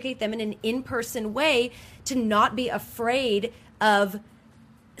and educate them in an in-person way to not be afraid of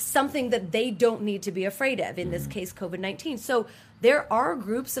something that they don't need to be afraid of, in this case, COVID-19. So there are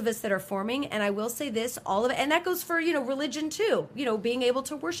groups of us that are forming, and I will say this, and that goes for, you know, religion too, you know, being able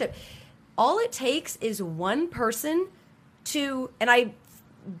to worship. All it takes is one person to, and I've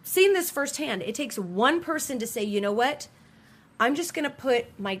seen this firsthand, it takes one person to say, you know what, I'm just going to put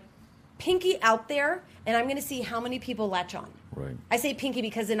my pinky out there, and I'm going to see how many people latch on. Right. I say pinky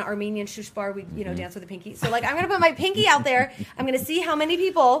because in Armenian shushbar, we, you know, dance with a pinky. So, like, I'm going to put my pinky out there. I'm going to see how many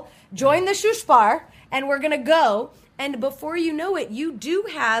people join the shushbar, and we're going to go. And before you know it, you do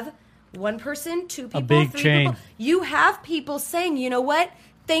have one person, two people, big three chain. people. You have people saying, you know what?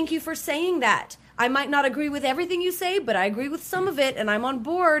 Thank you for saying that. I might not agree with everything you say, but I agree with some of it, and I'm on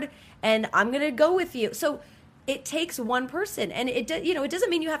board, and I'm going to go with you. So it takes one person, and it doesn't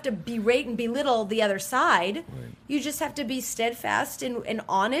mean you have to berate and belittle the other side. Right. You just have to be steadfast and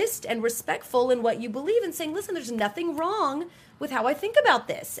honest and respectful in what you believe, and saying, listen, there's nothing wrong with how I think about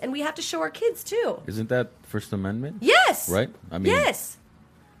this, and we have to show our kids too. Isn't that First Amendment? Yes. Right? I mean, yes.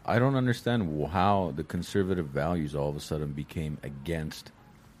 I don't understand how the conservative values all of a sudden became against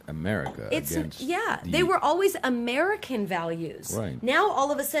America. They were always American values. Right. Now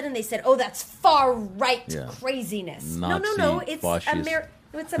all of a sudden they said, "Oh, that's far right craziness." Nazi, no, it's fascist.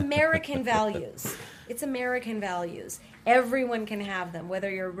 it's American values. It's American values. Everyone can have them, whether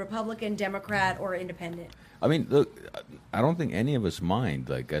you're Republican, Democrat, or Independent. I mean, look, I don't think any of us mind,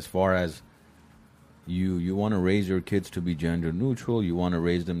 like, as far as you want to raise your kids to be gender neutral, you want to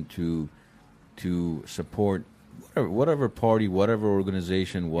raise them to support whatever party, whatever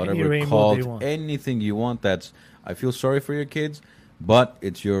organization, whatever cult, anything you want. That's, I feel sorry for your kids, but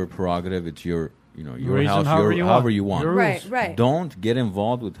it's your prerogative. It's your house, however you want. Right. Don't get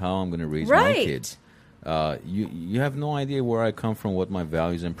involved with how I'm going to raise my kids. You have no idea where I come from, what my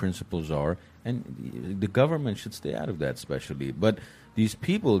values and principles are, and the government should stay out of that, especially. But these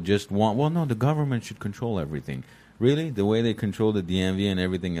people just want, well, no, the government should control everything. Really? The way they control the DMV and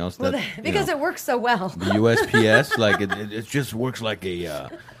everything else? Well, that, because it works so well. The USPS, like it just works like a.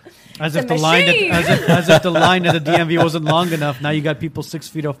 As It's if a the line, machine. as if the line at the DMV wasn't long enough. Now you got people 6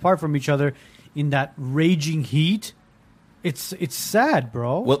 feet apart from each other in that raging heat. It's sad,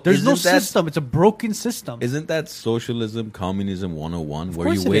 bro. Well, there's no isn't that- system. It's a broken system. Isn't that socialism, communism 101, where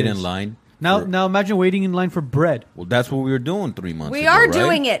course you it wait is. in line? Now imagine waiting in line for bread. Well, that's what we were doing 3 months We ago, are right?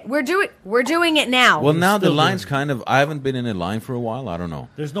 doing it. We're doing it now. Well, now the still line's doing kind of. I haven't been in a line for a while. I don't know.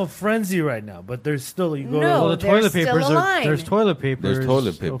 There's no frenzy right now, but there's still you go. No. Well, the toilet there's still papers a are line. there's toilet papers. There's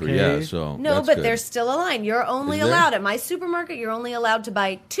toilet paper, okay? yeah. So no, that's but good. there's still a line. You're only Is there? allowed at my supermarket. You're only allowed to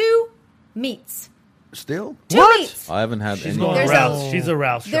buy 2 meats. still. Two meats. I haven't had She's any. going There's a- Rouse. She's a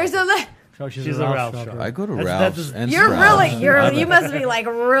Rouse. There's shopper. a. So she's She's a a Ralph Ralph shopper. shopper. I go to That's- Ralph's that's- and You're Sprouts. really, you must be like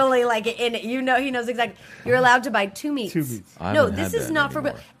really like in it. You know, he knows exactly. You're allowed to buy 2 meats. 2 meats. I No, haven't this had is that not for.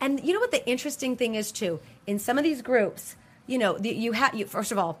 anymore. And you know what the interesting thing is too? In some of these groups, you know, you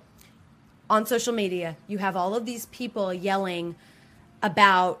first of all, on social media, you have all of these people yelling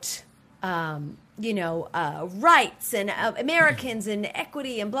about, rights and Americans and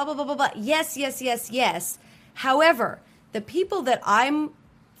equity and blah blah blah blah blah. Yes, yes, yes, yes. However, the people that I'm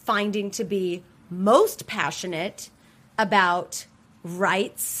finding to be most passionate about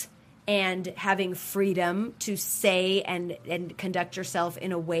rights and having freedom to say and conduct yourself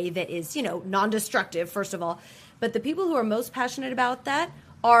in a way that is, non-destructive, first of all. But the people who are most passionate about that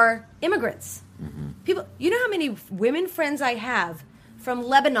are immigrants. People, you know how many women friends I have from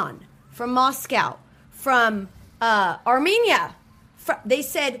Lebanon, from Moscow, from Armenia. They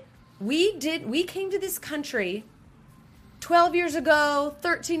said, we came to this country 12 years ago,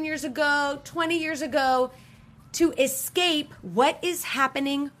 13 years ago, 20 years ago, to escape what is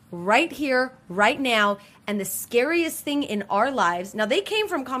happening right here, right now. And the scariest thing in our lives, now they came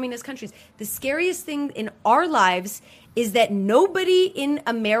from communist countries. The scariest thing in our lives is that nobody in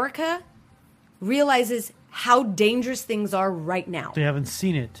America realizes how dangerous things are right now. They haven't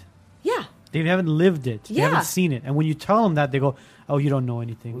seen it. Yeah. They haven't lived it. They Yeah. haven't seen it. And when you tell them that, they go, "Oh, you don't know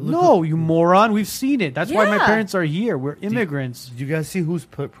anything." No, you moron. We've seen it. That's why my Yeah. parents are here. We're immigrants. Do you guys see who's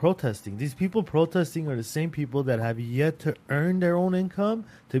protesting? These people protesting are the same people that have yet to earn their own income,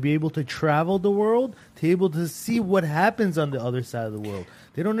 to be able to travel the world, to be able to see what happens on the other side of the world.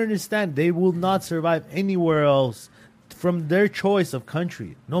 They don't understand. They will not survive anywhere else from their choice of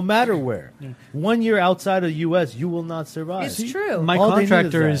country, no matter where. 1 year outside of the U.S., you will not survive. It's true. My All they need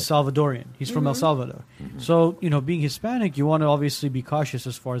contractor is is that. Salvadorian. He's from El Salvador. So, being Hispanic, you want to obviously be cautious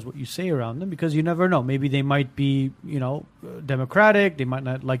as far as what you say around them because you never know. Maybe they might be, democratic. They might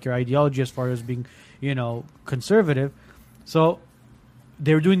not like your ideology as far as being, conservative. So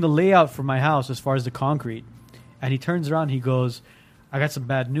they were doing the layout for my house as far as the concrete. And he turns around, he goes, "I got some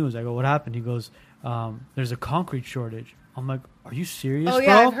bad news." I go, "What happened?" He goes, "There's a concrete shortage." I'm like, "Are you serious, Oh,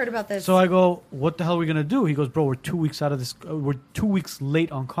 yeah, bro?" I've heard about this. So I go, "What the hell are we gonna do?" He goes, "Bro, we're 2 weeks out of this. We're 2 weeks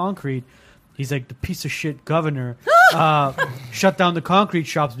late on concrete." He's like, "The piece of shit governor shut down the concrete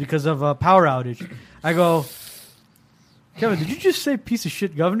shops because of a power outage." I go, "Kevin, did you just say piece of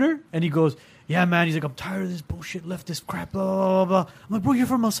shit governor?" And he goes, "Yeah, man." He's like, "I'm tired of this bullshit, leftist crap, blah blah blah blah." I'm like, "Bro, you're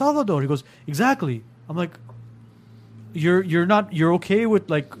from El Salvador." He goes, "Exactly." I'm like, You're okay with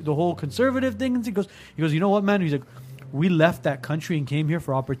like the whole conservative thing?" He goes, "You know what, man?" He's like, "We left that country and came here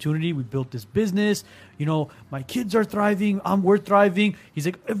for opportunity. We built this business. My kids are thriving. We're thriving." He's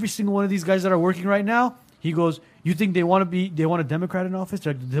like, "Every single one of these guys that are working right now," he goes, "You think they want a Democrat in office?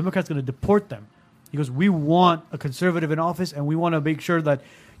 Like, the Democrat's going to deport them." He goes, "We want a conservative in office, and we want to make sure that,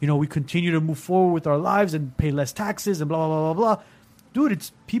 we continue to move forward with our lives and pay less taxes and blah, blah, blah, blah, blah." Dude,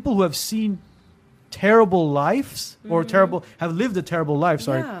 it's people who have seen terrible lives or have lived a terrible life,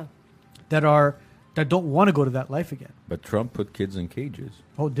 Yeah. that don't want to go to that life again. But Trump put kids in cages.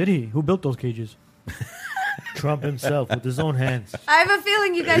 Oh, did he? Who built those cages? Trump himself with his own hands. I have a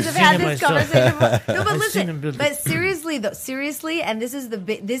feeling you guys have seen had it this myself. conversation before. No, but I've seen him listen. build But it. seriously, and this is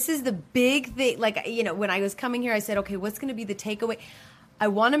the big thing. Like, when I was coming here, I said, okay, what's going to be the takeaway? I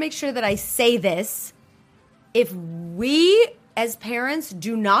want to make sure that I say this. If we as parents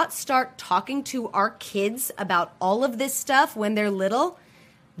do not start talking to our kids about all of this stuff when they're little,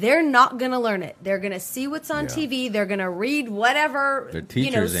 they're not going to learn it. They're going to see what's on TV. They're going to read whatever. Their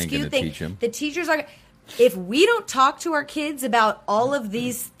teachers ain't skewed gonna thing. teach 'em. The teachers are. If we don't talk to our kids about all of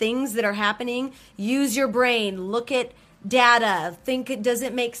these things that are happening, use your brain, look at data, think it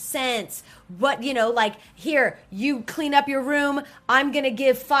doesn't make sense. What, like, here, you clean up your room. I'm going to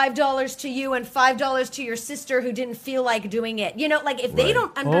give $5 to you and $5 to your sister who didn't feel like doing it. If they Right.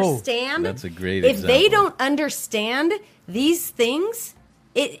 don't understand, That's a great if they example. don't understand these things,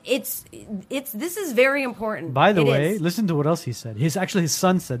 It's this is very important. By the It way, is. listen to what else he said. His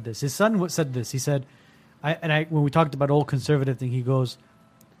son said this. His son said this. He said, when we talked about old conservative thing, he goes,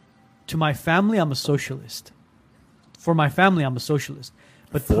 "To my family, I'm a socialist. For my family, I'm a socialist.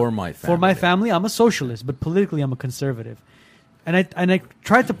 But For my for my family. family, I'm a socialist. But politically, I'm a conservative." And I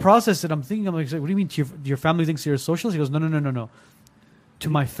tried to process it. I'm like, "What do you mean? Your family thinks you're a socialist?" He goes, "No. To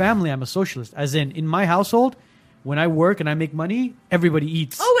my family, I'm a socialist. As in my household." When I work and I make money, everybody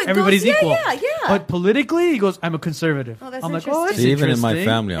eats. Oh, it Everybody's goes- yeah, equal. yeah. But politically, he goes, "I'm a conservative." Oh, that's I'm like, "Oh, interesting. that's See, even in my interesting."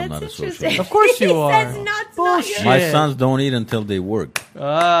 family, I'm That's not a interesting. socialist. Of course you He are. says not Bullshit. My Yeah. sons don't eat until they work.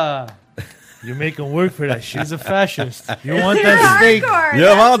 You make them work for that shit. He's a fascist. You want You're that steak? hardcore.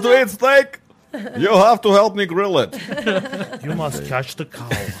 You want to eat steak? You have to help me grill it. You must catch the cow.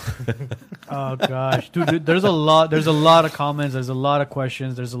 Oh gosh, dude, there's a lot of comments. There's a lot of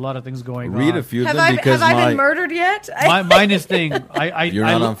questions. There's a lot of things going Read on. a few of Have them I because been murdered yet? Mine is thing. You're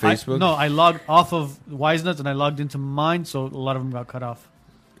not on Facebook? No, I logged off of Wisenuts and I logged into mine, so a lot of them got cut off.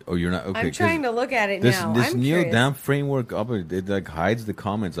 Oh, you're not okay. I'm 'cause trying to look at it This now. this I'm new curious. damn framework up it like hides the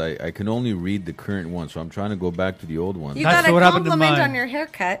comments. I can only read the current one, so I'm trying to go back to the old one. You That's got a what happened to compliment mine. on your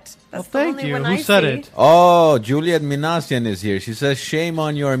haircut. That's Well, the thank only you. one Who I said see. it? Oh, Juliet Minassian is here. She says, "Shame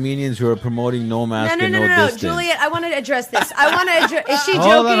on you Armenians who are promoting no mask No, and no distance." Juliet, I want to address this. I want to address. Is she Hold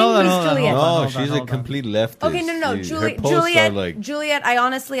joking? on, Who's hold on, Juliet? hold on. No, she's a hold on. complete leftist. Okay, no, Her Juliet, posts Juliet, are like, Juliet.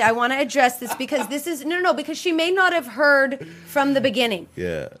 I want to address this because this is no, because she may not have heard from the beginning.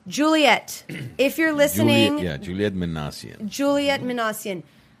 yeah, Juliet, if you're listening, Juliet Minassian. Juliet Minassian,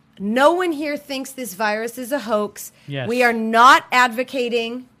 no one here thinks this virus is a hoax. Yes. We are not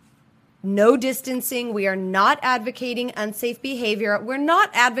advocating no distancing. We are not advocating unsafe behavior. We're not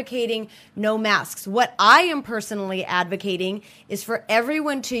advocating no masks. What I am personally advocating is for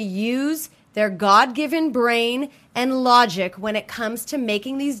everyone to use their God-given brain and logic when it comes to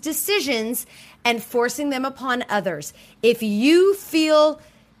making these decisions and forcing them upon others. If you feel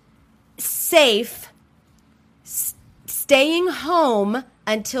safe staying home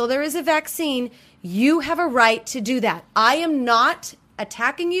until there is a vaccine, you have a right to do that. I am not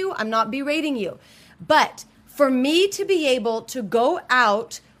attacking you. I'm not berating you. But for me to be able to go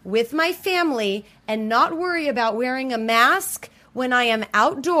out with my family and not worry about wearing a mask when I am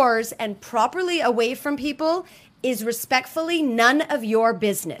outdoors and properly away from people is respectfully none of your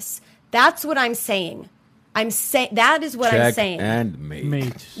business. That's what I'm saying. That is what I'm Check saying. and mate.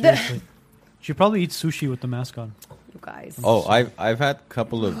 Mate, seriously. She probably eats sushi with the mask on. You guys. Oh, I've had a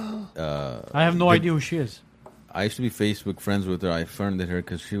couple of. I have no idea who she is. I used to be Facebook friends with her. I friended her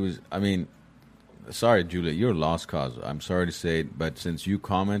because she was. I mean, sorry, Julia, you're a lost cause. I'm sorry to say it, but since you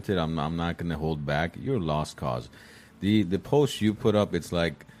commented, I'm not going to hold back. You're a lost cause. The post you put up, it's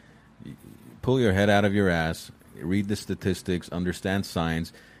like pull your head out of your ass, read the statistics, understand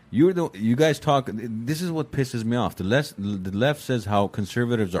science. You guys talk. This is what pisses me off. The left says how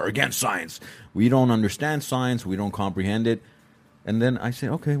conservatives are against science. We don't understand science. We don't comprehend it. And then I say,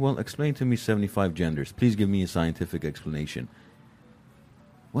 okay, well, explain to me 75 genders. Please give me a scientific explanation.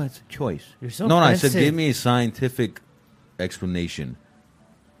 Well, it's a choice. You're so no, I said, offensive. give me a scientific explanation.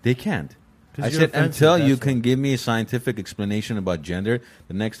 They can't. 'Cause I you're said, offensive, until you that's can why. give me a scientific explanation about gender,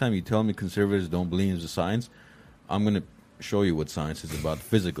 the next time you tell me conservatives don't believe in science, I'm going to show you what science is about,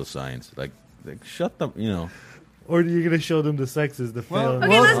 physical science. Like shut the, Or you're going to show them the sexes, the Well- fail.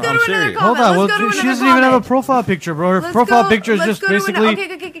 Okay, let's go I'm to another serious. comment. Hold on. Let's go to Well, she another doesn't even have a comment. profile picture, bro. Her Let's profile go- picture is let's just go to basically.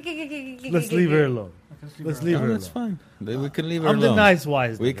 okay. Let's leave her alone. Let's leave her alone. That's fine. We can leave her I'm alone. the nice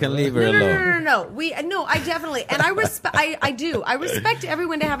wise. We nigga, can right? leave her alone. No. I definitely, and I respect. I do. I respect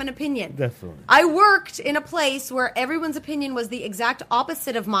everyone to have an opinion. Definitely. I worked in a place where everyone's opinion was the exact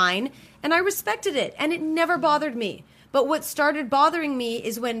opposite of mine, and I respected it, and it never bothered me. But what started bothering me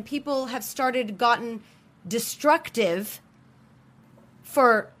is when people have gotten destructive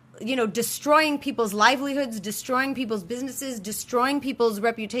for destroying people's livelihoods, destroying people's businesses, destroying people's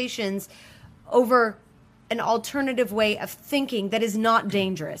reputations over an alternative way of thinking that is not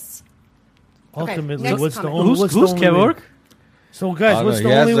dangerous. Okay, Ultimately, next what's the comment. only Who's only way- Kevork? So, guys, what's He the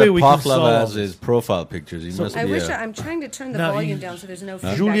has only way we can Pavlov solve as his profile pictures. He must I be wish a- I'm trying to turn the Now, volume you- down so there's no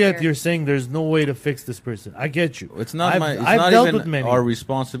feedback Juliet, here. you're saying there's no way to fix this person. I get you. It's not I've not dealt even with many. our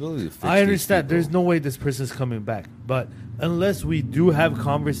responsibility to fix I these understand. people. There's no way this person's coming back. But unless we do have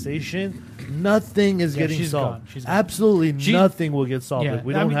conversation, nothing is Yeah, getting she's solved. gone. She's gone. Absolutely She- nothing will get solved Yeah, if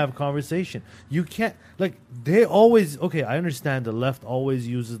we I don't mean- have conversation. You can't they always I understand the left always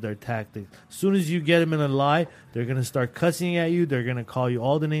uses their tactics. As soon as you get them in a lie, they're gonna start cussing at you. They're gonna call you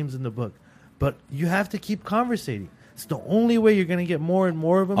all the names in the book. But you have to keep conversating. It's the only way you're gonna get more and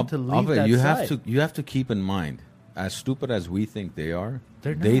more of them to leave that you side. have to keep in mind as stupid as we think they are,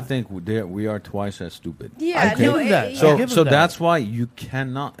 They're they not. think we are twice as stupid. Yeah, I give no, them that. yeah. So, give them so that. that's why you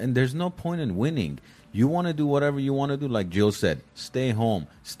cannot, and there's no point in winning. You want to do whatever you want to do, like Jill said. Stay home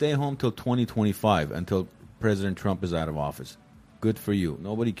till 2025, until President Trump is out of office. Good for you.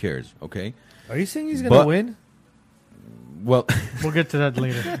 Nobody cares. Okay. Are you saying he's But- gonna win? Well, We'll get to that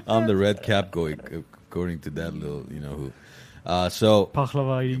later. I'm the red cap going, according to that little, you know who. So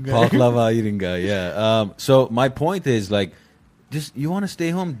Paklava eating guy. Baklava eating guy, yeah. So my point is, like, just you want to stay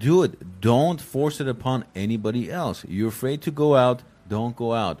home, do it. Don't force it upon anybody else. You're afraid to go out, don't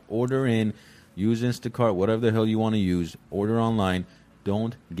go out. Order in, use Instacart, whatever the hell you want to use. Order online.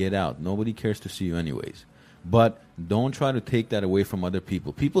 Don't get out. Nobody cares to see you anyways. But don't try to take that away from other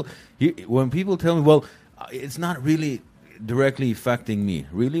people. When people tell me, well, it's not really directly affecting me.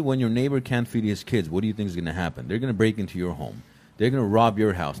 Really, when your neighbor can't feed his kids, what do you think is going to happen? They're going to break into your home. They're going to rob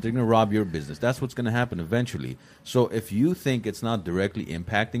your house. They're going to rob your business. That's what's going to happen eventually. So if you think it's not directly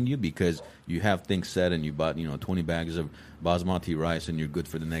impacting you because you have things set and you bought 20 bags of basmati rice and you're good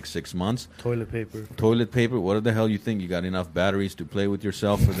for the next 6 months, Toilet paper. what the hell you think? You got enough batteries to play with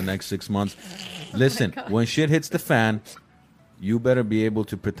yourself for the next 6 months? Listen, when shit hits the fan, you better be able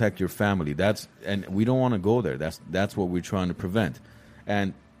to protect your family. And we don't want to go there. That's what we're trying to prevent.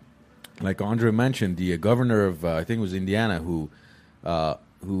 And like Andre mentioned, the governor of I think it was Indiana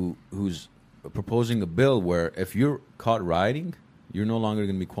who's proposing a bill where if you're caught rioting, you're no longer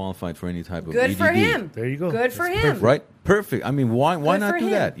going to be qualified for any type of Good for EDD. him. There you go. Good for That's him. perfect. Right? Perfect. I mean, why Good not for do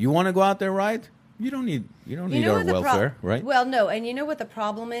him. that? You want to go out there riot? You don't need our what the welfare, right? Well, no, and you know what the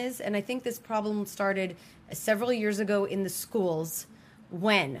problem is? And I think this problem started several years ago in the schools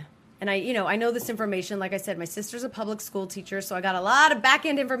when, and I know this information, like I said, my sister's a public school teacher, so I got a lot of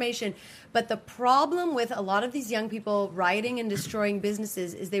back-end information. But the problem with a lot of these young people rioting and destroying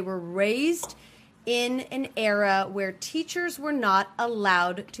businesses is they were raised in an era where teachers were not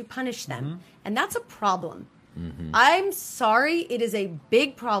allowed to punish them. And that's a problem. I'm sorry, it is a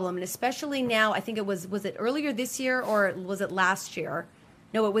big problem, and especially now. I think it was it earlier this year or was it last year?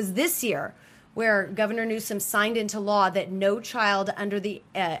 No, it was this year, where Governor Newsom signed into law that no child under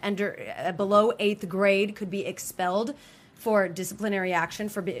below 8th grade could be expelled for disciplinary action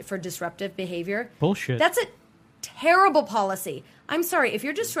for disruptive behavior. Bullshit. That's a terrible policy. I'm sorry, if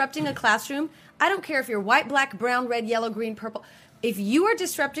you're disrupting a classroom, I don't care if you're white, black, brown, red, yellow, green, purple. If you are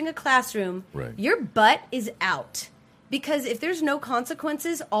disrupting a classroom, Right. your butt is out. Because if there's no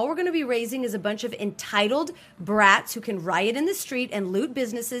consequences, all we're going to be raising is a bunch of entitled brats who can riot in the street and loot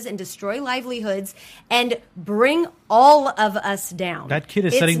businesses and destroy livelihoods and bring all of us down. That kid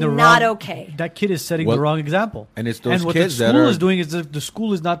is It's setting the not wrong. okay. That kid is setting Well, the wrong example. and it's those what kids the that school are- is doing is the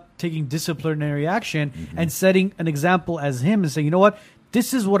school is not taking disciplinary action and setting an example as him and saying, you know what,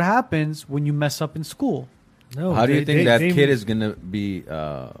 this is what happens when you mess up in school. No. How do you they- think they- that they- kid is going to be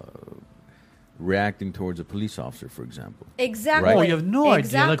reacting towards a police officer, for example? Exactly. Right. Oh, you have no idea. Like,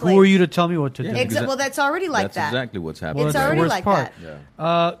 Exactly. who are you to tell me what to do? Exa- Well, that's already like That's that. exactly what's happening. It's that's the already worst like part. that.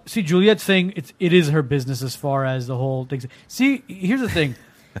 Yeah. See, Juliet's saying it is her business as far as the whole thing. See, here's the thing.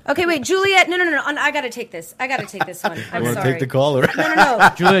 Okay, wait, Juliet. No. I got to take this. I got to take this one. I'm Want to sorry. take the caller? No.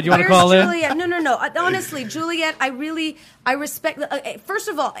 Juliet, you want to Where's call in? Juliet? No. Honestly, Juliet, I respect. First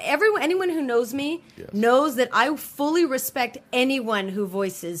of all, anyone who knows me Yes. knows that I fully respect anyone who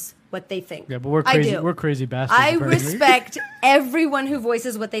voices what they think. Yeah, but we're I crazy. do. We're crazy bastards. I apparently. respect everyone who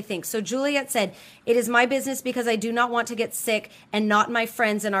voices what they think. So Juliet said, "It is my business because I do not want to get sick and not my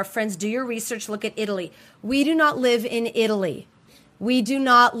friends. And our friends, do your research. Look at Italy. We do not live in Italy." We do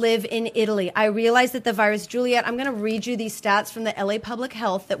not live in Italy. I realize that the virus, Juliet, I'm going to read you these stats from the LA Public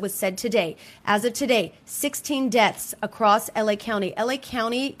Health that was said today. As of today, 16 deaths across LA County. LA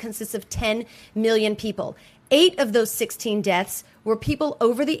County consists of 10 million people. 8 of those 16 deaths were people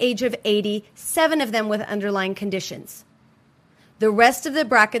over the age of 80, 7 of them with underlying conditions. The rest of the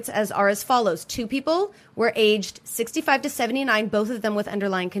brackets are as follows. 2 people were aged 65 to 79, both of them with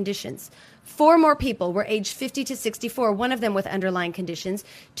underlying conditions. 4 more people were aged 50 to 64, one of them with underlying conditions.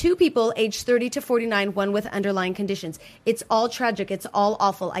 2 people aged 30 to 49, one with underlying conditions. It's all tragic. It's all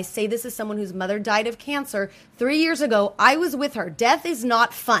awful. I say this as someone whose mother died of cancer 3 years ago. I was with her. Death is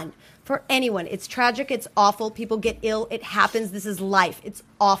not fun for anyone. It's tragic. It's awful. People get ill. It happens. This is life. It's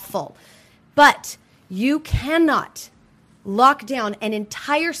awful. But you cannot lock down an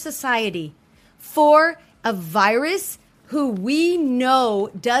entire society for a virus who we know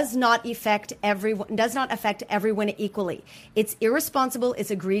does not affect everyone equally. It's irresponsible,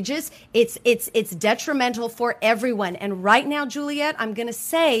 it's egregious, it's detrimental for everyone. And right now, Juliet, I'm going to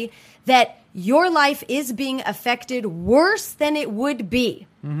say that your life is being affected worse than it would be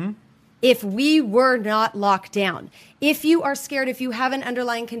if we were not locked down. If you are scared, if you have an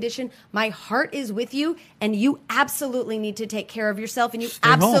underlying condition, my heart is with you, and you absolutely need to take care of yourself, and you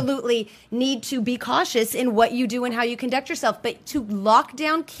absolutely need to be cautious in what you do and how you conduct yourself. But to lock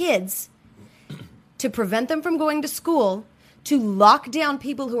down kids, to prevent them from going to school, to lock down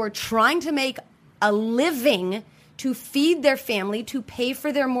people who are trying to make a living, to feed their family, to pay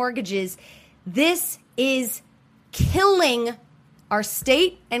for their mortgages, this is killing our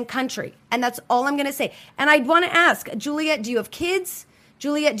state and country. And that's all I'm going to say. And I want to ask, Juliet, do you have kids?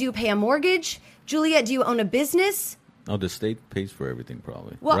 Juliet, do you pay a mortgage? Juliet, do you own a business? Oh, the state pays for everything,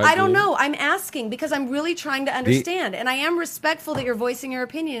 probably. Well, Right, I don't Juliet? know. I'm asking because I'm really trying to understand. And I am respectful that you're voicing your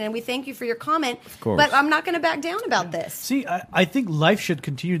opinion, and we thank you for your comment. Of course. But I'm not going to back down about this. See, I think life should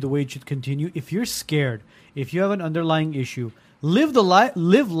continue the way it should continue. If you're scared, if you have an underlying issue, live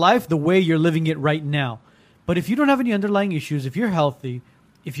life the way you're living it right now. But if you don't have any underlying issues, if you're healthy,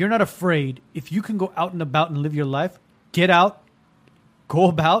 if you're not afraid, if you can go out and about and live your life, get out, go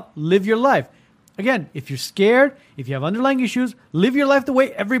about, live your life. Again, if you're scared, if you have underlying issues, live your life the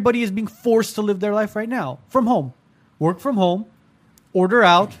way everybody is being forced to live their life right now. From home. Work from home. Order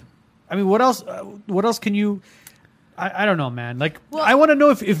out. I mean, what else can you... I don't know, man. Like, Well- I want to know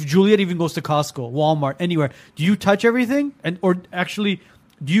if Juliet even goes to Costco, Walmart, anywhere. Do you touch everything? Or actually,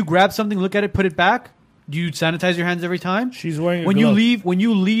 do you grab something, look at it, put it back? Do you sanitize your hands every time? She's wearing a when glove.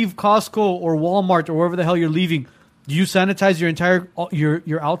 you leave Costco or Walmart or wherever the hell you're leaving, do you sanitize your entire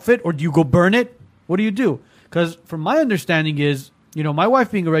your outfit, or do you go burn it? What do you do? Because from my understanding is, my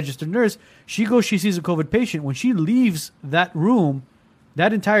wife being a registered nurse, she sees a COVID patient. When she leaves that room,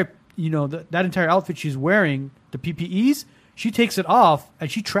 that entire that entire outfit she's wearing, the PPEs, she takes it off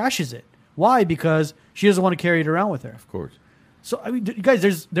and she trashes it. Why? Because she doesn't want to carry it around with her. Of course. So I mean, guys,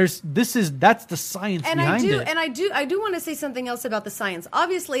 that's the science And behind it. I do want to say something else about the science.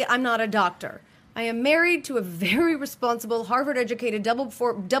 Obviously, I'm not a doctor. I am married to a very responsible, Harvard-educated,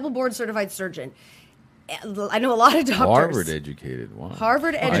 double board certified surgeon. I know a lot of doctors. Harvard educated. Wow.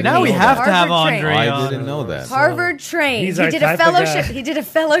 Harvard educated. now we have to have Harvard Andre trained. I didn't know that. Harvard trained. He's He our did a type of fellowship. guy. He did a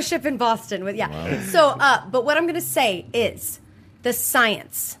fellowship in Boston with So, but what I'm going to say is the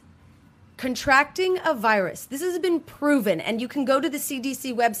science. Contracting a virus. This has been proven, and you can go to the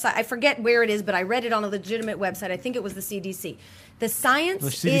CDC website. I forget where it is, but I read it on a legitimate website. I think it was the CDC. The science The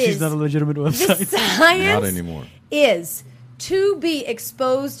CDC is not a legitimate the website. science Not anymore. is to be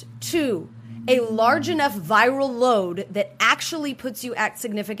exposed to a large enough viral load that actually puts you at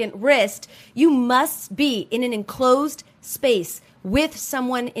significant risk, you must be in an enclosed space with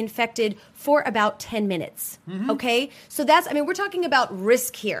someone infected for about 10 minutes. Okay? So we're talking about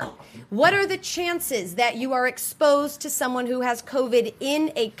risk here. What are the chances that you are exposed to someone who has COVID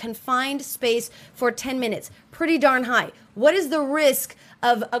in a confined space for 10 minutes? Pretty darn high. What is the risk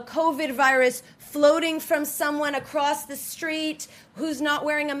of a COVID virus floating from someone across the street who's not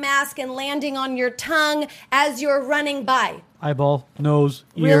wearing a mask and landing on your tongue as you're running by? Eyeball, nose,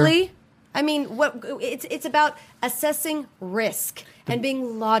 ear. Really? I mean, it's about assessing risk and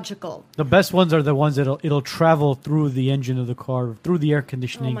being logical. The best ones are the ones that it'll travel through the engine of the car, through the air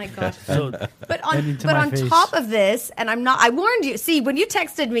conditioning. Oh my gosh. So But And into on my face. top of this, and I warned you. See, when you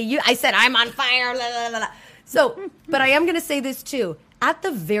texted me, I said I'm on fire. La, la, la, la. So, but I am going to say this too. At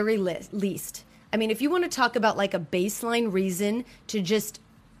the very least, I mean, if you want to talk about like a baseline reason to just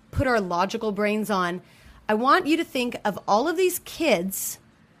put our logical brains on, I want you to think of all of these kids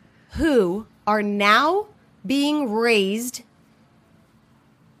who are now being raised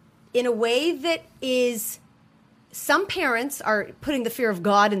in a way that is, some parents are putting the fear of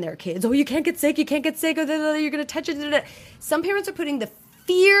God in their kids. Oh, you can't get sick, you're going to touch it. Some parents are putting the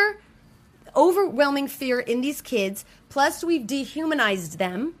fear, overwhelming fear in these kids. Plus, we've dehumanized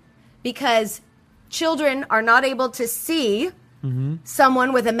them because children are not able to see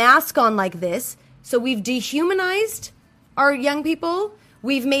someone with a mask on like this. So we've dehumanized our young people.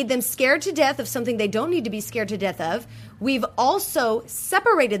 We've made them scared to death of something they don't need to be scared to death of. We've also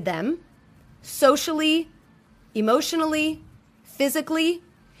separated them socially, emotionally, physically.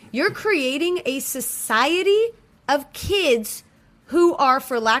 You're creating a society of kids who are,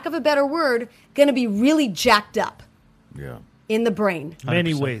 for lack of a better word, going to be really jacked up Yeah. in the brain.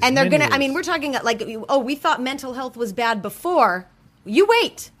 many 100%. ways. And they're many going to, I mean, ways. we're talking like, oh, we thought mental health was bad before. You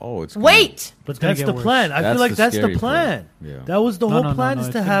wait. Oh, it's gonna- Wait. But gonna that's get the worse. plan. I That's feel like the that's the scary plan. part. Yeah. That was the whole no, plan no, is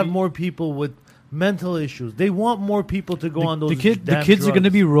it's to gonna have be- more people with mental issues. They want more people to go on those. The damn kids are going to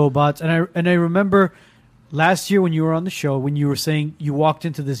drugs. be robots, and I remember last year when you were on the show, when you were saying you walked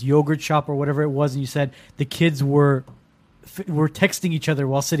into this yogurt shop or whatever it was, and you said the kids were texting each other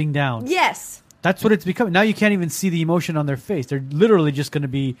while sitting down. Yes. That's what it's becoming. Now you can't even see the emotion on their face. They're literally just going to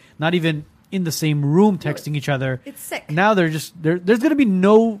be not even in the same room texting each other. It's sick. Now there's going to be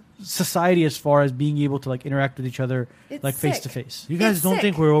no society as far as being able to like interact with each other It's like face sick. to face. You guys It's don't sick.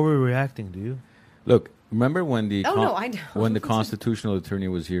 think we're overreacting, do you? Look, remember when the Oh, no, I don't. when the constitutional attorney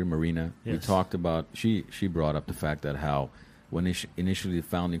was here, Marina? We Yes. talked about she brought up the fact that how when initially the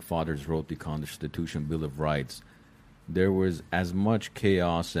founding fathers wrote the Constitution Bill of Rights, there was as much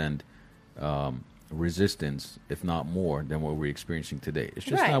chaos and resistance, if not more, than what we're experiencing today. It's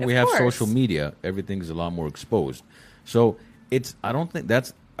just Right, now of we have course. social media; everything's a lot more exposed. So it's. I don't think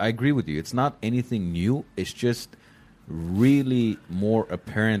that's. I agree with you. It's not anything new. It's just really more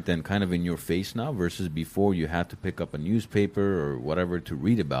apparent and kind of in your face now versus before you had to pick up a newspaper or whatever to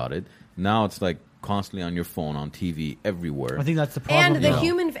read about it. Now it's like constantly on your phone, on TV, everywhere. I think that's the problem. And the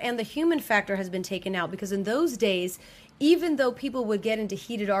now. human factor has been taken out because in those days, even though people would get into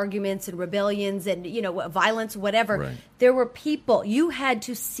heated arguments and rebellions and violence, whatever, Right. there were people. You had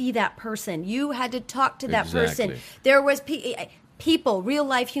to see that person. You had to talk to that person. Exactly. There was people, real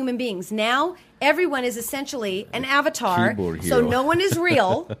life human beings. Now everyone is essentially an avatar, Keyboard so hero. no one is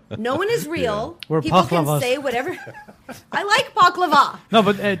real. No one is real. We're People can paklavas. say whatever. I like baklava. No,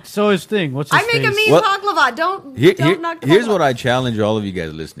 but so his thing. What's his I make a face? mean Well, baklava. Don't knock the Here's baklava. what I challenge all of you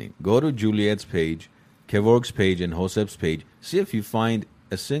guys listening. Go to Juliet's page, Kevork's page, and Josep's page. See if you find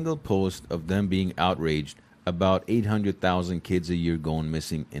a single post of them being outraged about 800,000 kids a year going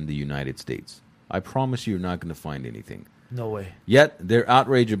missing in the United States. I promise you're not going to find anything. No way. Yet they're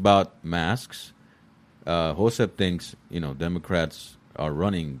outraged about masks. Josep thinks, Democrats are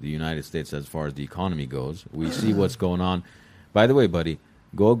running the United States as far as the economy goes. We see what's going on. By the way, buddy,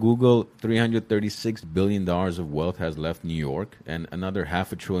 go Google $336 billion of wealth has left New York, and another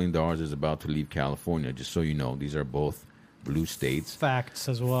 $500 billion is about to leave California, just so you know. These are both blue states. Facts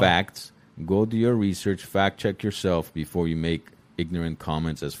as well. Facts. Go do your research. Fact check yourself before you make ignorant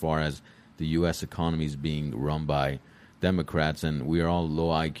comments as far as the U.S. economy is being run by Democrats, and we are all low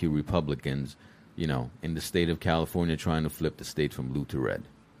IQ Republicans, in the state of California trying to flip the state from blue to red.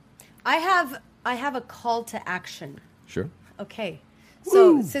 I have a call to action. Sure. Okay.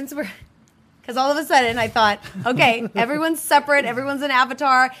 So since because all of a sudden I thought, okay, everyone's separate, everyone's an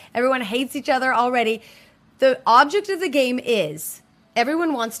avatar, everyone hates each other already. The object of the game is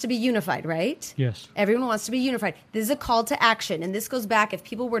everyone wants to be unified, right? Yes. Everyone wants to be unified. This is a call to action. And this goes back, if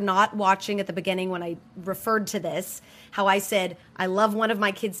people were not watching at the beginning when I referred to this, how I said, I love one of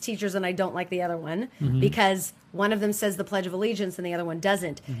my kids' teachers and I don't like the other one because one of them says the Pledge of Allegiance and the other one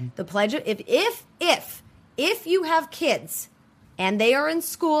doesn't. The Pledge of, if you have kids and they are in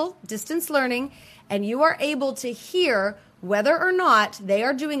school, distance learning, and you are able to hear whether or not they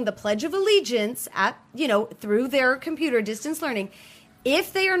are doing the Pledge of Allegiance through their computer, distance learning,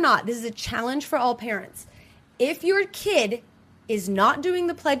 if they are not, this is a challenge for all parents. If your kid is not doing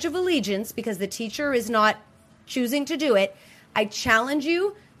the Pledge of Allegiance because the teacher is not choosing to do it, I challenge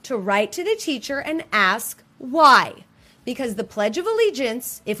you to write to the teacher and ask why. Because the Pledge of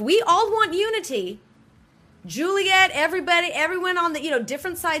Allegiance, if we all want unity, Juliet, everyone on the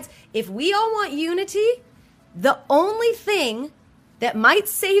different sides, if we all want unity, the only thing that might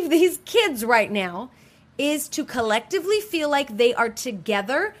save these kids right now is to collectively feel like they are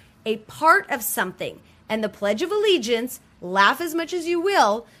together, a part of something. And the Pledge of Allegiance, laugh as much as you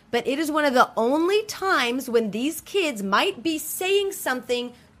will, but it is one of the only times when these kids might be saying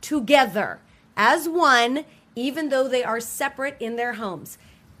something together as one, even though they are separate in their homes.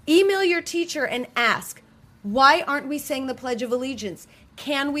 Email your teacher and ask, why aren't we saying the Pledge of Allegiance?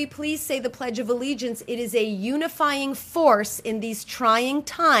 Can we please say the Pledge of Allegiance? It is a unifying force in these trying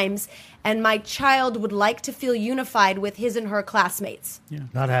times, and my child would like to feel unified with his and her classmates. Yeah.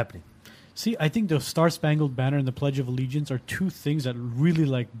 Not happening. See, I think the Star Spangled Banner and the Pledge of Allegiance are two things that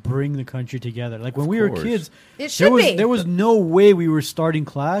really bring the country together. Like when we were course. kids, It should be. there was no way we were starting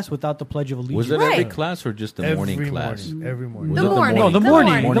class without the Pledge of Allegiance. Was it every Right. class or just the Every morning class? Every morning. The Was it morning. No, the The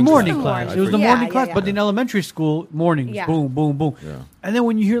morning morning class. class. It was the Yeah, morning yeah, class, yeah. but in elementary school, mornings, Yeah. boom, boom, boom. Yeah. And then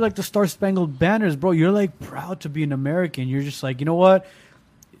when you hear the Star Spangled Banners, bro, you're proud to be an American. You're just like, you know what?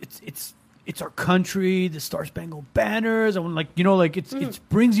 It's our country, the Star Spangled Banners, and it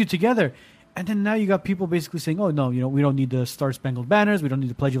brings you together. And then now you got people basically saying, oh no, we don't need the Star Spangled Banners, we don't need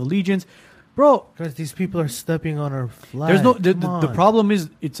the Pledge of Allegiance, bro. Guys, these people are stepping on our flag. There's no Come the on. problem is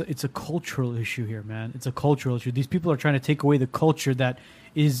it's a cultural issue here, man. It's a cultural issue. These people are trying to take away the culture that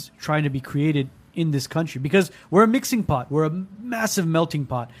is trying to be created in this country because we're a mixing pot. We're a massive melting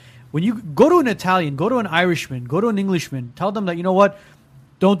pot. When you go to an Italian, go to an Irishman, go to an Englishman, tell them that you know what,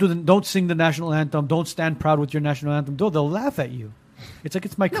 don't sing the national anthem, don't stand proud with your national anthem. They'll laugh at you. It's like,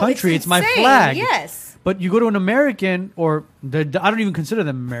 it's my No, country. It's my insane. flag. Yes. But you go to an American, or I don't even consider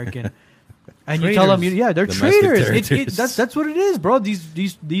them American, and you tell them, Traitors. yeah, they're Domestic traitors. traitors. That's what it is, bro. These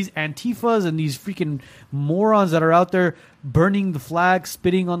Antifas and these freaking morons that are out there burning the flag,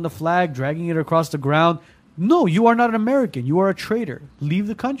 spitting on the flag, dragging it across the ground. No, you are not an American. You are a traitor. Leave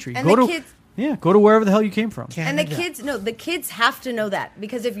the country. And go the to kids- go to wherever the hell you came from. And the kids have to know that,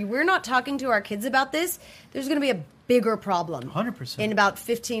 because if we're not talking to our kids about this, there's going to be a bigger problem. 100%. In about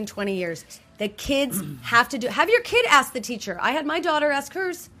 15, 20 years. The kids have to have your kid ask the teacher. I had my daughter ask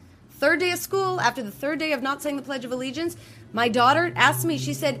hers. Third day of school, after the third day of not saying the Pledge of Allegiance, my daughter asked me,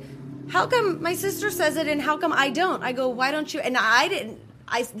 she said, how come my sister says it and how come I don't? I go, why don't you? And I didn't.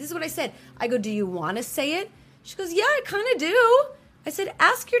 This is what I said. I go, do you want to say it? She goes, yeah, I kind of do. I said,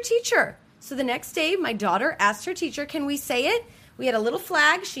 ask your teacher. So the next day, my daughter asked her teacher, can we say it? We had a little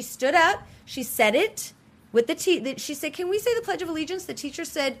flag. She stood up. She said it with the she said, can we say the Pledge of Allegiance? The teacher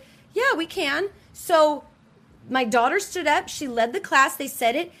said, yeah, we can. So my daughter stood up. She led the class. They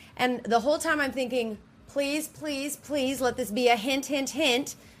said it. And the whole time I'm thinking, please, please, please let this be a hint, hint,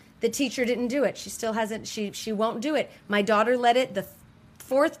 hint. The teacher didn't do it. She still hasn't. She won't do it. My daughter led it the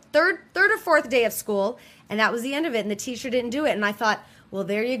third or fourth day of school, and that was the end of it. And the teacher didn't do it. And I thought, well,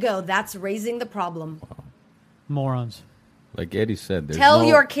 there you go. That's raising the problem. Morons. Like Eddie said, there's Tell no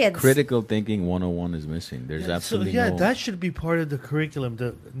your kids. critical thinking 101 is missing. There's absolutely no. that should be part of the curriculum,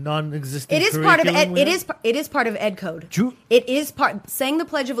 the non-existent. It is part of curriculum it. we It have. is. It is part of Ed Code. Ju- It is part. Saying the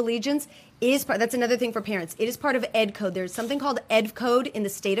Pledge of Allegiance is part. That's another thing for parents. It is part of Ed Code. There's something called Ed Code in the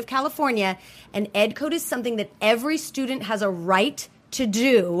state of California, and Ed Code is something that every student has a right to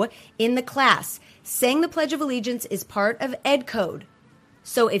do in the class. Saying the Pledge of Allegiance is part of Ed Code.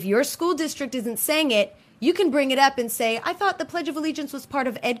 So if your school district isn't saying it, you can bring it up and say, I thought the Pledge of Allegiance was part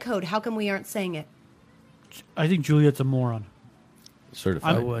of Ed Code. How come we aren't saying it? I think Juliet's a moron.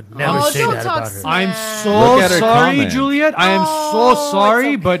 certified. I would never Oh, say don't that talk about her. smack. I'm Look so at her sorry, comment. Juliet. I am Oh, so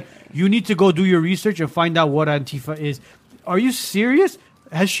sorry, it's but you need to go do your research and find out what Antifa is. Are you serious?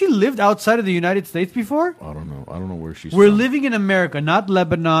 Has she lived outside of the United States before? I don't know. I don't know where she's We're from. living in America, not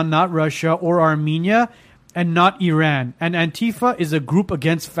Lebanon, not Russia or Armenia, and not Iran. And Antifa is a group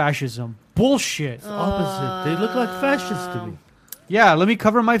against fascism. Bullshit. Opposite. They look like fascists to me. Yeah, let me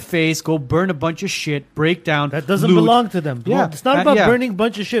cover my face, go burn a bunch of shit, break down. That doesn't loot. belong to them. Yeah. It's not about Yeah. burning a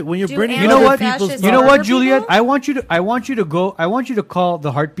bunch of shit. When you're Do burning You know other what? people's Fascists You know murder what, Juliet? people? I want you to call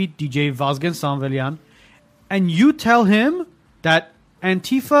the Heartbeat DJ Vazgen Sanvelian, and you tell him that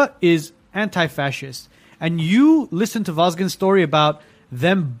Antifa is anti-fascist, and you listen to Vazgen's story about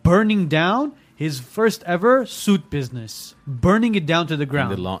them burning down his first ever suit business, burning it down to the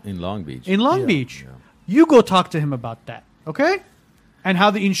ground in Long Beach. in Long Beach. You go talk to him about that, okay? And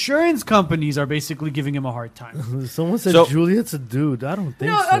how the insurance companies are basically giving him a hard time. Someone said So- Juliet's a dude. I don't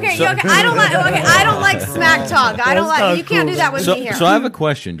think No, so. okay, okay. I don't like. Okay, I don't like smack talk. I don't That's like. not You can't cool. do that with so, me here. so I have a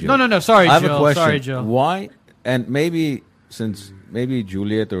question, Jill. No. Sorry, I have Jill. a question. Sorry, Jill. Why? And maybe since maybe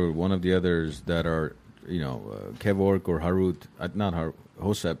Juliet or one of the others that are, Kevork or Harut, not Harut,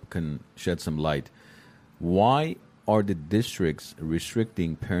 Hosep can shed some light. Why are the districts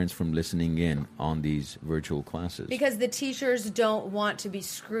restricting parents from listening in on these virtual classes? Because the teachers don't want to be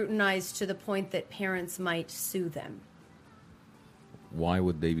scrutinized to the point that parents might sue them. Why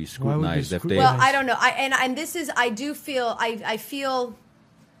would they be Why would they scrutinized if they? Well, I don't know. And this is. I do feel. I feel.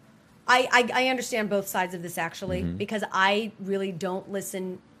 I understand both sides of this actually, because I really don't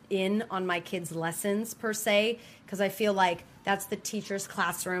listen in on my kids' lessons per se, because I feel like that's the teacher's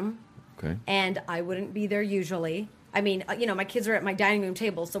classroom. Okay. And I wouldn't be there usually. I mean, my kids are at my dining room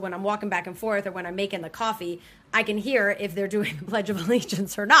table, so when I'm walking back and forth or when I'm making the coffee, I can hear if they're doing the Pledge of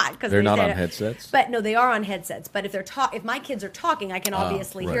Allegiance or not. Because They're not on headsets? But no, they are on headsets. But if if my kids are talking, I can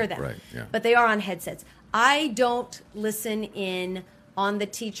obviously hear right, them. right, yeah. But they are on headsets. I don't listen in on the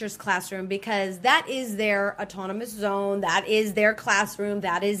teacher's classroom because that is their autonomous zone. That is their classroom.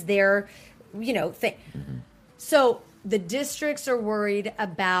 That is their, thing. So the districts are worried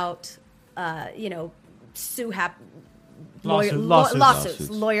about, Lawsuits.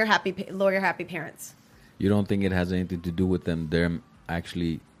 lawyer happy parents. You don't think it has anything to do with them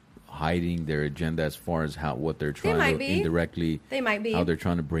actually hiding their agenda as far as what they're trying might to be. indirectly, They might be. how they're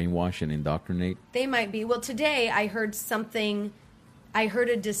trying to brainwash and indoctrinate? They might be. Well, today I heard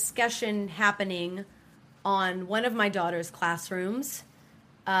a discussion happening on one of my daughter's classrooms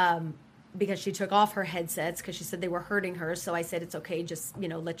because she took off her headsets because she said they were hurting her. So I said, it's okay. Just,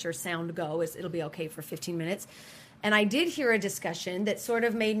 let your sound go. It'll be okay for 15 minutes. And I did hear a discussion that sort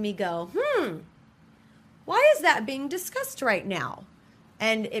of made me go, why is that being discussed right now?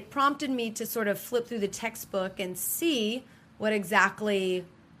 And it prompted me to sort of flip through the textbook and see what exactly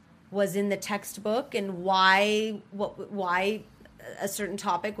was in the textbook and why a certain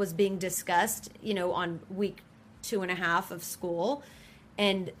topic was being discussed, on week 2.5 of school.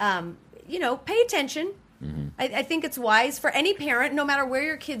 And, pay attention. Mm-hmm. I think it's wise for any parent, no matter where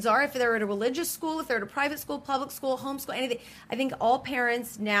your kids are, if they're at a religious school, if they're at a private school, public school, homeschool, anything. I think all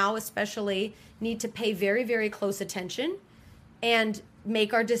parents now especially need to pay very, very close attention and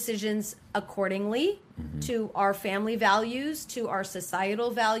make our decisions accordingly to our family values, to our societal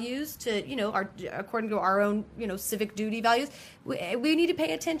values, to, according to our own, civic duty values. We need to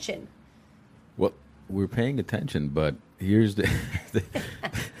pay attention. Well, we're paying attention, but here's the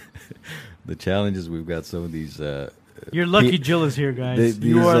the challenges. We've got some of these. You're lucky Jill is here, guys. These,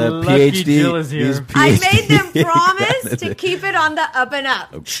 you are lucky PhD, Jill is here. I made them promise to keep it on the up and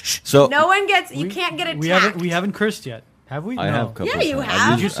up. Okay. So no one gets. You can't get attacked. We haven't cursed yet, have we? I no. have. A couple Yeah, you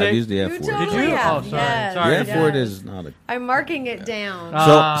have. I've used the F word. Totally Did you? have. Oh, sorry. Yes. Sorry. The F word is not a. I'm marking it down.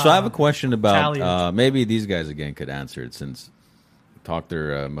 So I have a question about maybe these guys again could answer it, since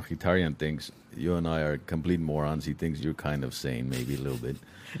Dr. Mkhitaryan thinks you and I are complete morons. He thinks you're kind of sane, maybe a little bit.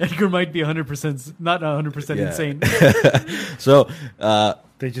 Edgar might be 100%, not 100% insane. So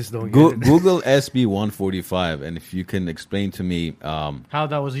they just don't get it. Google SB 145, and if you can explain to me how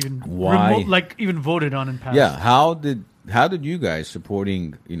that was even why, even voted on and passed. Yeah, how did you guys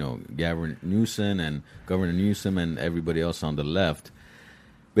supporting Gavin Newsom and Governor Newsom and everybody else on the left?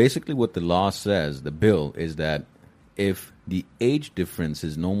 Basically, what the law says, the bill, is that if the age difference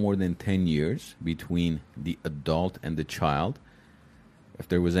is no more than 10 years between the adult and the child, if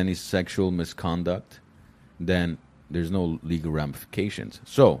there was any sexual misconduct, then there's no legal ramifications.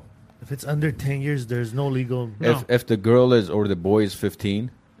 So, if it's under 10 years, there's no legal. If the girl is or the boy is 15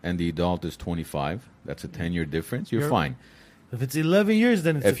 and the adult is 25, that's a 10-year difference. You're fine. If it's 11 years,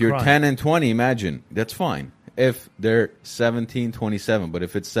 then it's if a you're crime. 10 and 20, imagine, that's fine. If they're 17, 27, but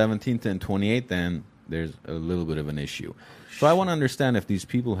if it's 17 and 28, then there's a little bit of an issue. So I want to understand if these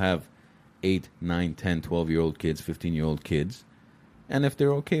people have 8, 9, 10, 12-year-old kids, 15-year-old kids, and if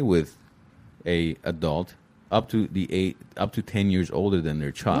they're okay with a adult up to 10 years older than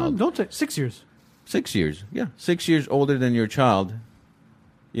their child. No, don't say 6 years. 6 years, yeah. 6 years older than your child,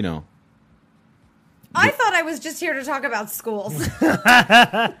 I thought I was just here to talk about schools.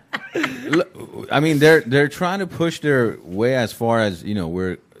 I mean, they're trying to push their way as far as,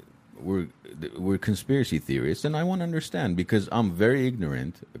 we're conspiracy theorists, and I want to understand, because I'm very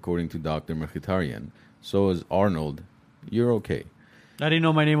ignorant, according to Dr. Mkhitaryan. So is Arnold. You're okay. I didn't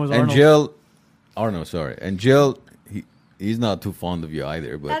know my name was Arnold. And Jill, Arnold, sorry. And Jill, he's not too fond of you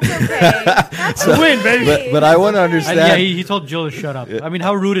either. But That's okay. That's a win, baby. But I want to understand. Yeah, he told Jill to shut up. I mean,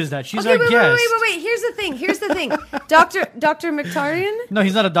 how rude is that? She's our guest. Wait. Here's the thing. Dr. Mkhitaryan? No,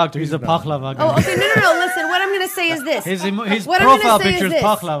 he's not a doctor. He's a paklava guy. Oh, okay. No. Listen, what I'm going to say is this. His what profile I'm gonna say picture is this.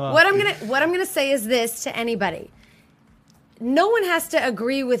 paklava. What I'm going to say is this to anybody. No one has to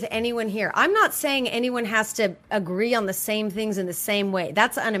agree with anyone here. I'm not saying anyone has to agree on the same things in the same way.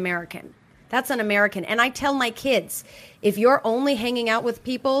 That's un-American. And I tell my kids, if you're only hanging out with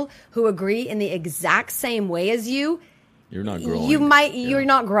people who agree in the exact same way as you, you're not growing. You're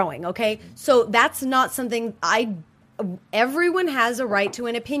not growing, okay? So that's not something everyone has a right to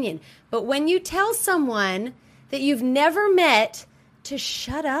an opinion. But when you tell someone that you've never met to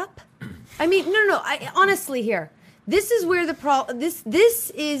shut up, I mean, no, honestly here, this is where this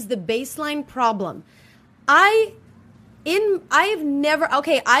is the baseline problem. I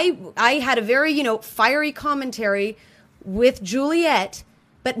had a very, fiery commentary with Juliet,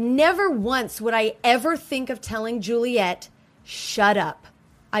 but never once would I ever think of telling Juliet, shut up.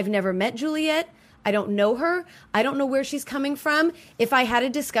 I've never met Juliet. I don't know her. I don't know where she's coming from. If I had a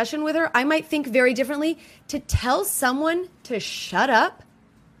discussion with her, I might think very differently. To tell someone to shut up?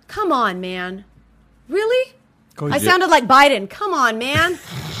 Come on, man. Really? I sounded like Biden. Come on, man.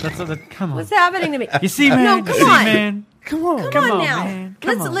 Come on. What's happening to me? You see, man? No, come on. Man. Come on now. Man.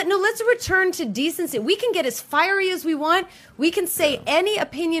 Let's return to decency. We can get as fiery as we want. We can say any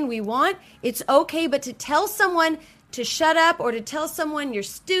opinion we want. It's okay, but to tell someone to shut up or to tell someone you're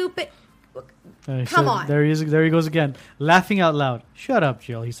stupid, come on. There he goes again, laughing out loud. Shut up,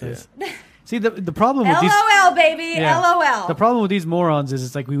 Jill. He says. Yeah. See, the problem with these... LOL, baby. Yeah. LOL. The problem with these morons is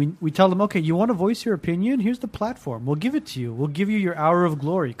it's like we tell them, okay, you want to voice your opinion? Here's the platform. We'll give it to you. We'll give you your hour of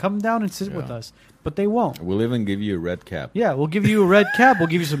glory. Come down and sit with us. But they won't. We'll even give you a red cap. Yeah, we'll give you a red cap. We'll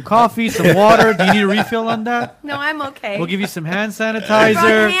give you some coffee, some water. Do you need a refill on that? No, I'm okay. We'll give you some hand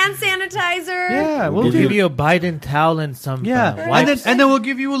sanitizer. Hand sanitizer. Yeah, we'll give you a Biden towel and some wipes. And then we'll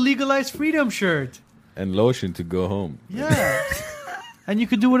give you a legalized freedom shirt. And lotion to go home. Yeah. and you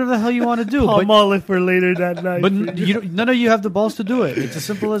can do whatever the hell you want to do. Palm olive for later that night. But none of you have the balls to do it. It's as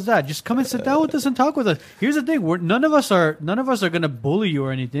simple as that. Just come and sit down with us and talk with us. Here's the thing: none of us are going to bully you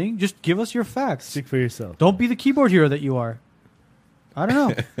or anything. Just give us your facts. Speak for yourself. Don't be the keyboard hero that you are. I don't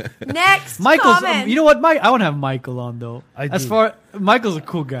know. Next Michael's. comment. You know what, Mike? I want to have Michael on though. Michael's a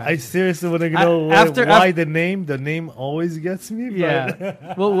cool guy. I seriously want to know why the name always gets me. But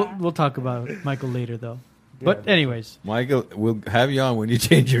Yeah. we'll talk about Michael later though. But anyways, Michael, we'll have you on when you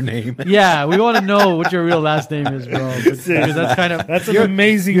change your name. yeah, we want to know what your real last name is, bro. Because that's kind of That's an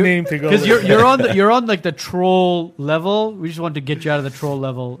amazing name to go with. because you're on like the troll level. We just want to get you out of the troll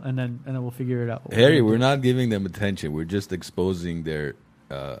level, and then we'll figure it out. Harry, we're not giving them attention. We're just exposing their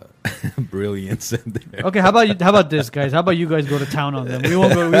brilliance. Okay, how about this, guys? How about you guys go to town on them? We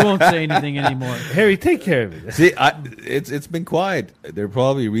won't say anything anymore. Harry, take care of it. See, it's been quiet. They're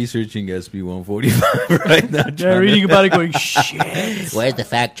probably researching SB 145 right now. They're reading about it, going shit. Where's the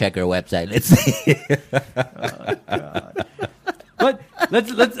fact checker website? Let's see. But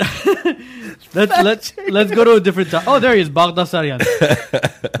let's go to a different time. Oh, there he is, Bagdasaryan.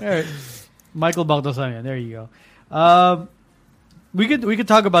 There, Michael Bagdasaryan. There you go. We could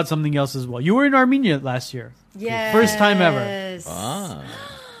talk about something else as well. You were in Armenia last year. Yes. First time ever.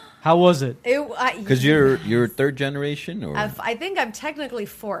 How was it? Because you're third generation, or I think I'm technically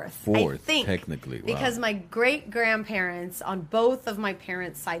fourth. fourth, I think, technically. Wow. because my great grandparents on both of my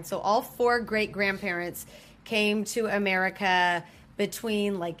parents' sides, so all four great grandparents came to America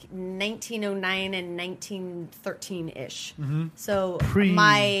between like 1909 and 1913 ish. Mm-hmm. So Pre-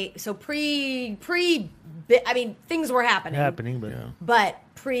 I mean, things were happening. But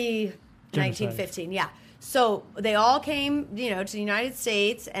pre 1915, yeah. So they all came, to the United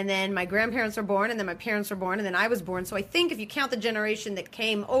States, and then my grandparents were born, and then my parents were born, and then I was born. So I think if you count the generation that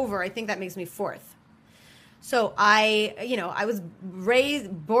came over, I think that makes me fourth. So I was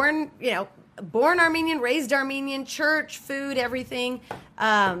born Armenian, raised Armenian, church, food, everything.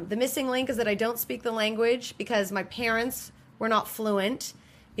 The missing link is that I don't speak the language because my parents were not fluent,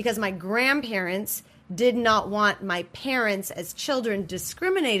 because my grandparents did not want my parents as children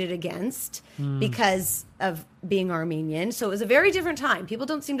discriminated against because of being Armenian. So it was a very different time. People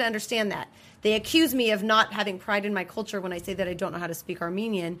don't seem to understand that. They accuse me of not having pride in my culture when I say that I don't know how to speak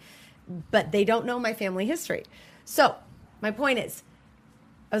Armenian, but they don't know my family history. So my point is,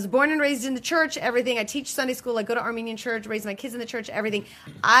 I was born and raised in the church, everything. I teach Sunday school. I go to Armenian church, raise my kids in the church, everything.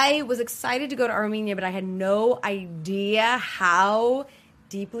 I was excited to go to Armenia, but I had no idea how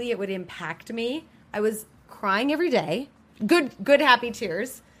deeply it would impact me. I was crying every day. Good, happy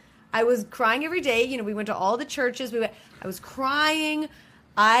tears. I was crying every day. We went to all the churches. I was crying.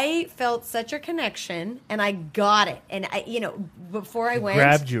 I felt such a connection, and I got it. And before I went,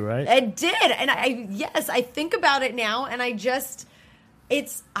 grabbed you, right? It did. And I think about it now, and I don't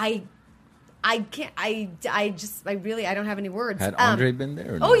have any words. Had Andre been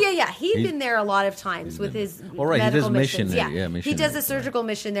there? Or no? Oh yeah. He'd been there a lot of times with his medical he does missions. missionary. Yeah, he does a surgical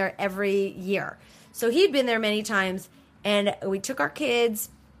mission there every year. So he'd been there many times, and we took our kids,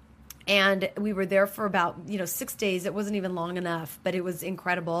 and we were there for about 6 days. It wasn't even long enough, but it was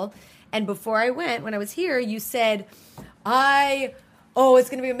incredible. And before I went, when I was here, you said, it's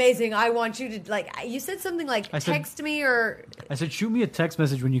going to be amazing. I want you to, you said something like, text me or... I said, shoot me a text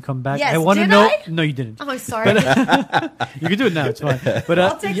message when you come back. Yes, I want to did know... I? No, you didn't. Oh, I'm sorry. You can do it now. It's fine. But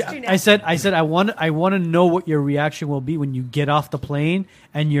I'll text you now. I said, I want to know what your reaction will be when you get off the plane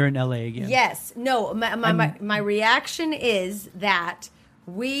and you're in LA again. Yes. No, my reaction is that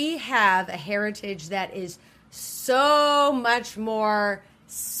we have a heritage that is so much more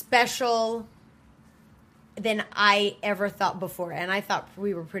special than I ever thought before. And I thought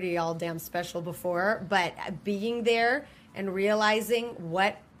we were pretty all damn special before. But being there and realizing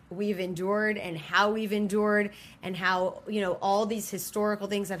what we've endured and how we've endured and how, all these historical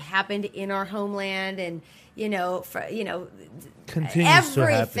things have happened in our homeland and, continues to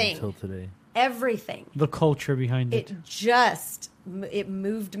happen till today. Everything. The culture behind it. It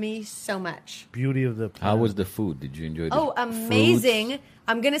moved me so much. Beauty of the planet. How was the food? Did you enjoy the amazing. fruits?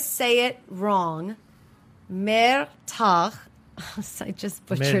 I'm going to say it wrong. Mertag. I just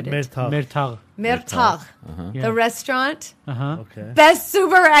butchered it. Mertag. Mertag. Yeah. The restaurant. Okay. Best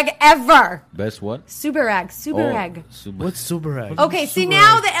Subarag ever. Best what? Subarag. Subarag. What's Subarag? Okay, see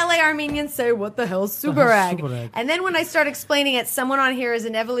now the LA Armenians say, what the hell's Subarag? Subarag? And then when I start explaining it, someone on here is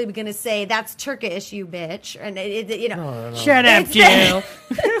inevitably going to say, that's Turkish, you bitch. And, No. Shut up, Jill.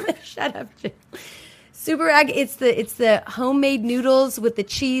 Shut up, Jill. Subarag, it's the homemade noodles with the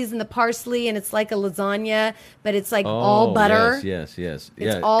cheese and the parsley, and it's like a lasagna, but it's like all butter. Yes. It's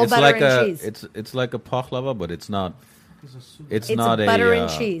all butter like and cheese. It's like a pakhlava, but it's not It's It's not a butter and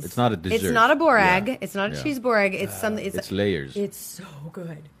uh, cheese. It's not a dessert. It's not a borag. Yeah. It's not a Yeah. cheese borag. It's something. It's layers. It's so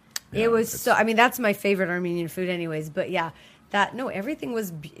good. Yeah, It was it's- so. I mean, that's my favorite Armenian food, anyways. But yeah, everything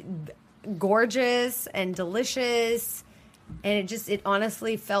was gorgeous and delicious, and it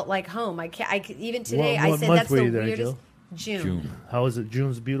honestly felt like home. Even today, What I said month that's were the you there, weirdest. Jill? June. How was it?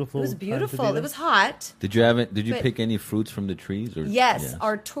 June's It beautiful. was time to be beautiful. there? It was hot. Did you But- pick any fruits from the trees? Or Yes,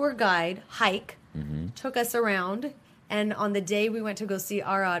 our tour guide Hike Mm-hmm. took us around, and on the day we went to go see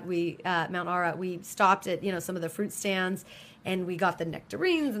Arat, Mount Arat, we stopped at some of the fruit stands, and we got the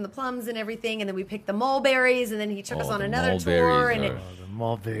nectarines and the plums and everything, and then we picked the mulberries, and then he took us Oh, on the another tour, mulberries and are- The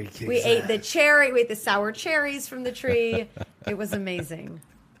mulberry cakes. we ate the cherry, we ate the sour cherries from the tree. It was amazing.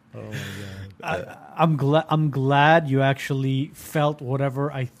 Oh my god. I'm glad you actually felt whatever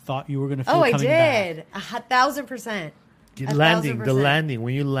I thought you were going to feel. Oh, I coming back. did 1,000%. The 1,000%. landing.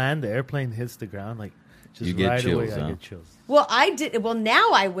 When you land, the airplane hits the ground. Like just You get right away, chills, I huh? get chills. Well, I did. Well, now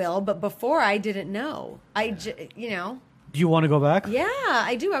I will, but before I didn't know. Do you want to go back? Yeah,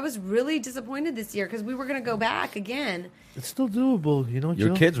 I do. I was really disappointed this year because we were going to go back again. It's still doable, Your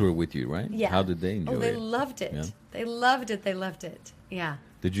Jill? kids were with you, right? Yeah. How did they enjoy Oh, they it? loved it. Yeah. They loved it. They loved it. Yeah.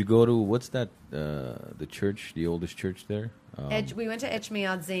 Did you go to what's that? The church, the oldest church there. We went to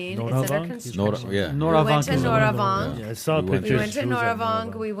Echmiadzin. It's Noravang? under construction. Yeah. Noravang We went to is another one. Noravang. Yeah, I saw We went pictures. We went to She was at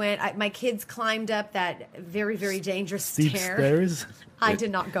Noravang. We went. My kids climbed up that very, very dangerous Steep stair. stairs. I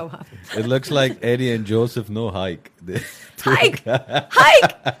did not go up. It looks like Eddie and Joseph no hike. Hike!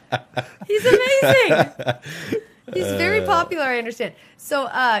 Hike! He's amazing. He's very popular, I understand. So,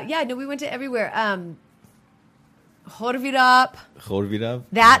 we went to everywhere. Horvirap. Khorvirab.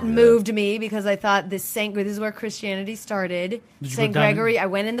 That moved me because I thought this is where Christianity started. you St. go down Gregory, I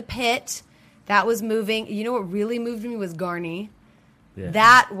went in the pit. That was moving. You know what really moved me was Garni. Yeah.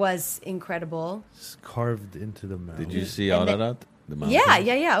 That was incredible. It's carved into the mountain. Did you see And then- Ararat? The mountain?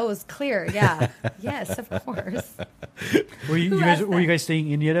 Yeah. Oh, it was clear. Yeah. Yes, of course. Were you, Who you guys asked were you that? guys staying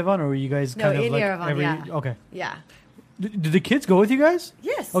in Yerevan or were you guys No, kind of in like Yerevan, yeah. Okay. Yeah. Did the kids go with you guys?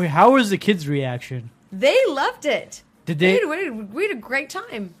 Yes. Okay. How was the kids' reaction? They loved it. Did they? We had a great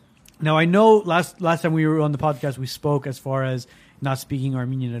time. Now I know last time we were on the podcast we spoke as far as not speaking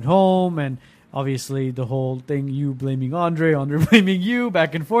Armenian at home and obviously the whole thing you blaming Andre blaming you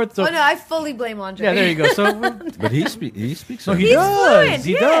back and forth. So Oh, no, I fully blame Andre. yeah, there you go. So But he speaks. so he He's does. fluent,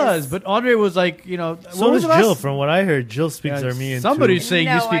 He yes. does. But Andre was like, what So was does the last- Jill. From what I heard, Jill speaks Yeah, Armenian. somebody's too. saying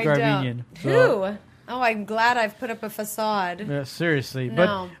you No, speak I don't. Armenian. So- Who? Oh, I'm glad I've put up a facade. Yeah, seriously.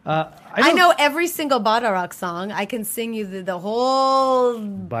 No. But I don't- know every single Badarak song. I can sing you the whole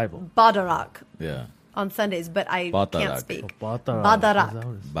Bible. Badarak Yeah. on Sundays, but I Badarak. can't speak. Badarak.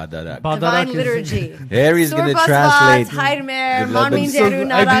 Badarak. Badarak. Badarak Divine is- liturgy. Harry's going to Surbasvat, translate. Haidmer, the Marmin Lebanon-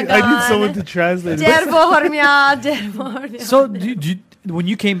 Deru I need someone to Naragan, translate it. Dervo Hormia, Dervo Hormia. So, when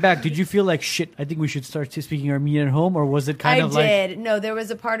you came back, did you feel like shit? I think we should start speaking Armenian at home, or was it kind I of like did. No, there was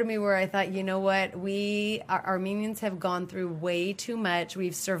a part of me where I thought, you know what? Our Armenians have gone through way too much.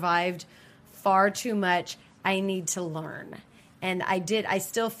 We've survived far too much. I need to learn. And I did. I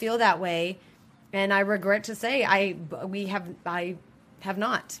still feel that way. And I regret to say I have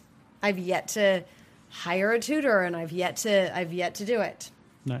not. I've yet to hire a tutor and I've yet to do it.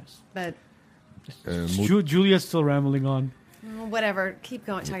 nice? But Julia's still rambling on. whatever. Keep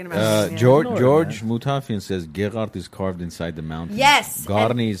going talking about it. George Mutafian says Gerard is carved inside the mountain. Yes.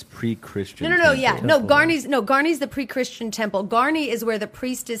 Garni is pre-Christian. No, temple. yeah. No, Garni's the pre-Christian temple. Garni is where the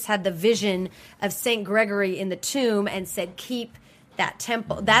priestess had the vision of Saint Gregory in the tomb and said, "Keep that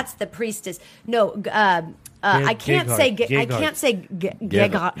temple." That's the priestess. No, I can't say. I can't say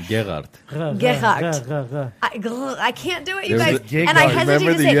Gegard. Gerard. Gerhard. I can't do it, you There's guys. the- And I Gegard. hesitate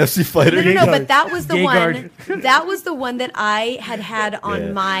Remember to the say UFC fighter? No, Gegard. but that was the Gegard. one. That was the one that I had on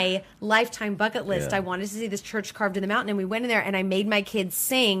Yeah. my lifetime bucket list. Yeah. I wanted to see this church carved in the mountain, and we went in there, and I made my kids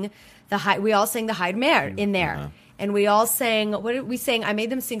sing we all sang the Haid Mer in there. And we all sang, what did we sing? I made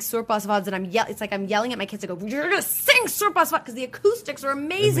them sing Surpas Vads, and it's like I'm yelling at my kids. I go, "You're going to sing Surpas Vads," because the acoustics are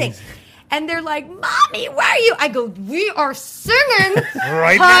amazing. And they're like, "Mommy, where are you?" I go, "We are singing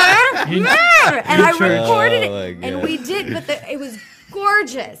right now." And I church. recorded Oh, my it. And God. we did, but it was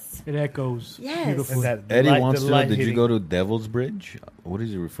gorgeous. It echoes. Yes. Beautiful. And that Eddie light- wants the to know, light did you hitting- go to Devil's Bridge? What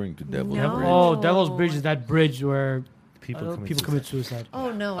is he referring to, Devil's No. Bridge? Oh, Devil's Bridge is that bridge where people commit suicide.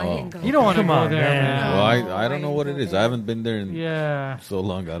 Oh no, I didn't go. You don't want to Come go on, there, man. man. Well, No, I don't know what it is. I haven't been there in Yeah. so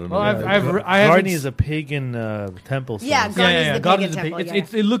long. I don't know. Well, what I've it is. I haven't Garni is a pagan temple. site. Yeah, Garni is the God pagan is the temple. pagan.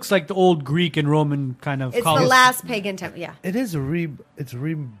 Yeah. It looks like the old Greek and Roman kind of. It's columns. the last pagan temple. Yeah. It is it's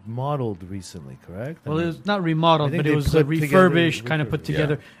remodeled recently, correct? Well, it was not remodeled, I think but it they was put refurbished, together- kind of put refurbished.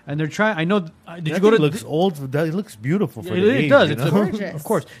 together. And they're trying. I know. Did That you go to? thing looks old. It looks beautiful for it, the it age, does. you It's know? Gorgeous. of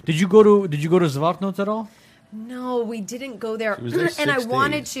course. Did you go to Zvartnots at all? No, we didn't go there, She was there and I 6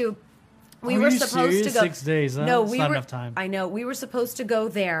 wanted days. to. We Are were you supposed serious? to go 6 days, huh? No, That's we not were. enough time. I know we were supposed to go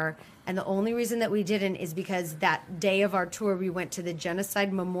there, and the only reason that we didn't is because that day of our tour we went to the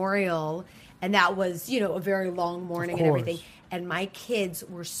Genocide Memorial, and that was a very long morning and everything. course. And my kids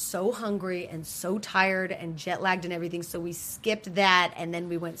were so hungry and so tired and jet lagged and everything, so we skipped that, and then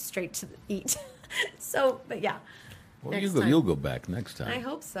we went straight to eat. So, but yeah. Well, Next time. you'll go back next time. I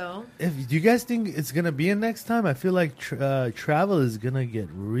hope so. If do you guys think it's gonna be in next time? I feel like travel is gonna get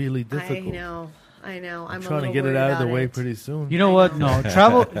really difficult. I know. I'm trying to get it out of the way pretty soon. You know what? No,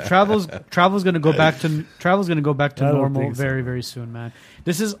 travel's going to go back to I don't normal think so. very, very soon, man.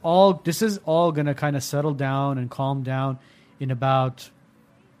 This is all going to kind of settle down and calm down in about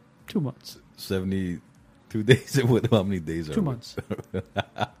 2 months. 72 days. How many days are 2 we? months.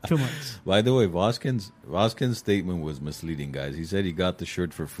 2 months. By the way, Voskin's statement was misleading, guys. He said he got the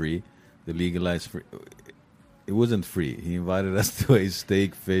shirt for free, the legalized free. It wasn't free. He invited us to a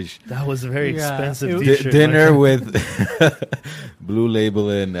steak, fish, That was a very Yeah, expensive it- t-shirt. dinner my with Blue Label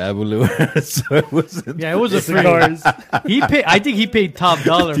and Abulur. So it wasn't. Yeah, it was a free. Cigars. I think he paid top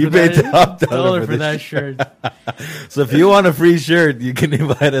dollar. He for paid that, top dollar for for the that shirt. So if you want a free shirt, you can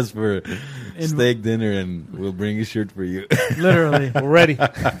invite us for steak dinner, and we'll bring a shirt for you. Literally, We're ready.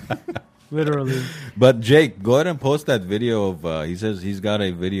 literally. But Jake, go ahead and post that video of. He says he's got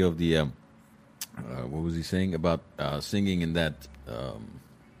a video of the. What was he saying about singing in that?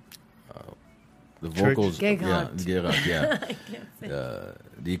 The Church. vocals, Geghardt. Geghardt, yeah.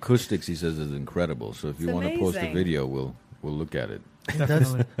 The acoustics, he says, is incredible. So if you It's want to post the amazing. video, we'll look at it.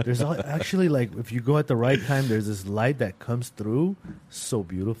 Definitely. There's actually like if you go at the right time, there's this light that comes through. So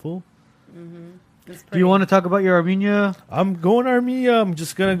beautiful. Do you want to talk about your Armenia? I'm going to Armenia. I'm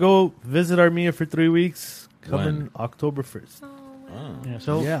just gonna go visit Armenia for 3 weeks. Coming When? October 1st. Yeah.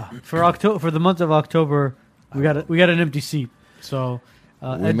 So Yeah. for the month of October, we got an empty seat. So We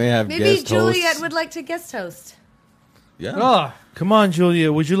Ed- may have Maybe guest Juliet hosts. would like to guest host. Yeah, oh, Come on,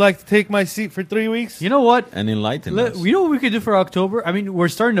 Julia. Would you like to take my seat for 3 weeks? you know what? and enlighten us. You know what we could do for October? I mean, we're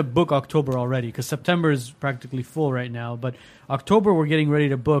starting to book October already because September is practically full right now. But October, we're getting ready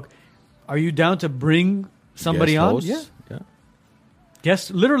to book. Are you down to bring somebody Guest on? hosts? Yeah. Yes,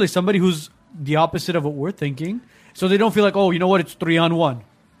 literally somebody who's the opposite of what we're thinking, so they don't feel like, oh, you know what? It's 3-on-1.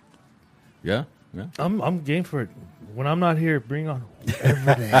 Yeah. Yeah. I'm game for it. When I'm not here, bring on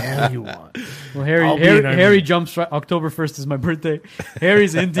whoever the hell you want. Well, I'll be in Armenia. Harry jumps right. October 1st is my birthday.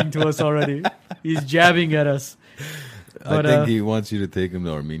 Harry's hinting to us already. He's jabbing at us. But, I think he wants you to take him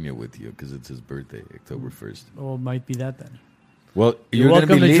to Armenia with you because it's his birthday, October 1st. Well, might be that then. Well, You're gonna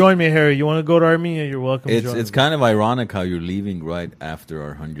welcome be to lea- join me, Harry. You want to go to Armenia? You're welcome to join It's me. kind of ironic how you're leaving right after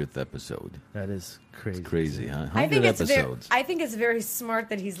our 100th episode. That is crazy. Crazy, huh? 100 I think it's episodes. I think it's very smart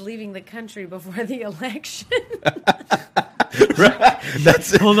that he's leaving the country before the election.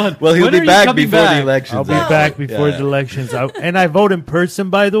 That's Hold on. Well, he'll When are be you back coming before back? the elections. I'll be No. back before Yeah. the elections. And I vote in person,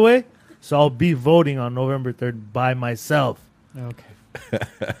 by the way. So I'll be voting on November 3rd by myself Okay.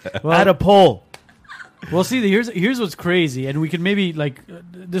 at Well, a poll. well, see, here's what's crazy, and we can maybe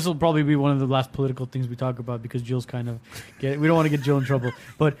this will probably be one of the last political things we talk about because Jill's kind of we don't want to get Jill in trouble,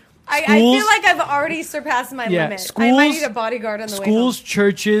 but I schools, feel like I've already surpassed my Yeah, limit. I schools- might need a bodyguard on the way home. schools,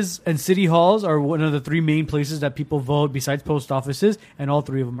 churches, and city halls are one of the three main places that people vote besides post offices, and all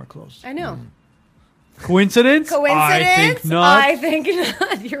three of them are closed. I know. Coincidence? Coincidence? I think not. I think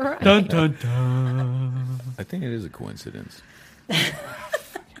not. You're right. Dun, dun, dun. I think it is a coincidence.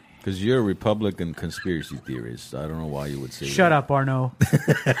 Because you're a Republican conspiracy theorist. I don't know why you would say Shut that. up, Arno.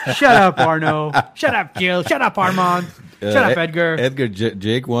 Shut up, Arno. Shut up, Jill. Shut up, Armand. Shut up, Edgar. Edgar,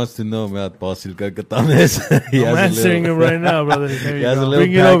 Jake wants to know about Basil Katames. I'm answering him right now, brother. There you has go. a little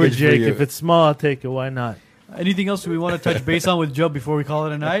Bring it over, package for Jake. you. If it's small, I'll take it. Why not? Anything else we want to touch base on with Joe before we call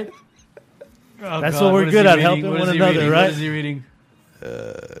it a night? Oh, That's God, what we're is good he at, reading? helping What one is he another, reading? right? What is he reading?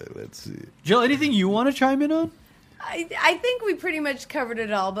 Let's see. Jill, anything you want to chime in on? I think we pretty much covered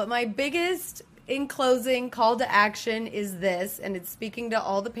it all, but my biggest, in closing, call to action is this, and it's speaking to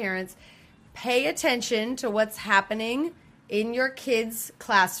all the parents. Pay attention to what's happening in your kids'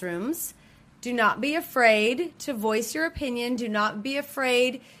 classrooms. Do not be afraid to voice your opinion. Do not be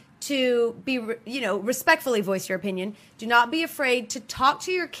afraid to be, respectfully voice your opinion. Do not be afraid to talk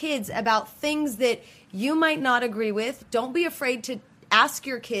to your kids about things that you might not agree with. Don't be afraid to ask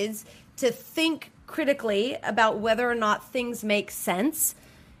your kids to think critically about whether or not things make sense.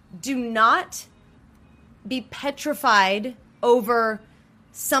 Do not be petrified over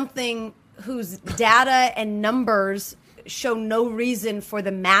something whose data and numbers show no reason for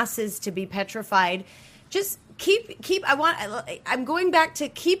the masses to be petrified. Just I'm going back to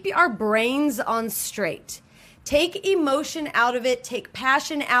keep our brains on straight. Take emotion out of it, take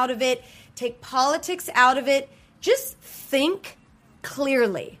passion out of it, take politics out of it. Just think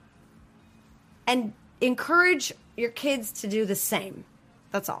clearly and encourage your kids to do the same.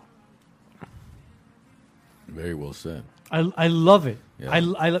 That's all. Very well said. I love it. Yeah.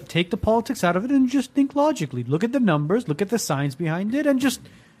 I take the politics out of it and just think logically. Look at the numbers, look at the science behind it, and just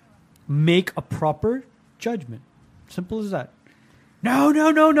make a proper judgment. Simple as that. No.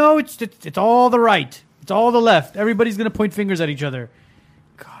 It's all the right. It's all the left. Everybody's going to point fingers at each other.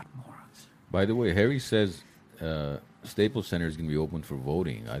 God, morons. By the way, Harry says Staples Center is going to be open for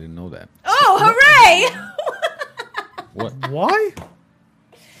voting. I didn't know that. Oh, hooray! What? Why?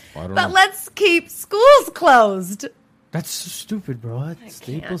 I don't But know. let's keep schools closed. That's so stupid, bro. What?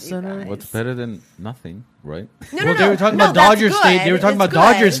 Staples Center? What's better than nothing, right? No, They were talking No, about that's Dodger Stadium. good. They were talking It's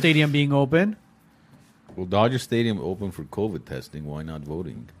about Dodger good. Stadium being open. Well, Dodger Stadium open for COVID testing. Why not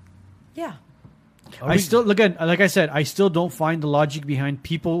voting? Yeah. I still, again, like I said, I still don't find the logic behind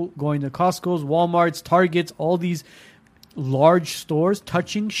people going to Costco's, Walmart's, Targets, all these large stores,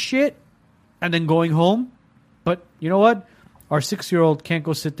 touching shit, and then going home. But you know what? Our 6-year-old can't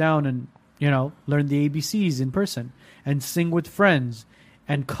go sit down and, learn the ABCs in person and sing with friends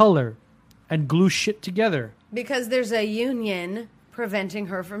and color and glue shit together. Because there's a union preventing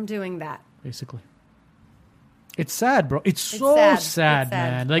her from doing that. Basically. It's sad, bro. It's so sad. sad, It's sad.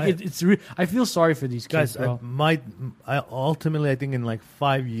 man. Like I feel sorry for these kids, Guys, bro. ultimately, I think in like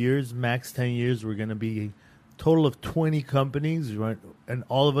 5 years, max 10 years, we're going to be a total of 20 companies, right? And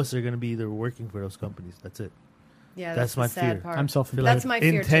all of us are going to be either working for those companies. That's it. Yeah, That's that's, my the sad fear. part. I'm self-employed. That's my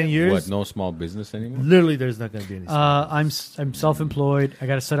fear In 10 too. years, What? No small business anymore? literally, there's not going to be any. I'm self-employed. I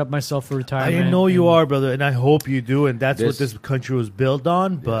got to set up myself for retirement. I know you and- are, brother, and I hope you do, and that's what This- this country was built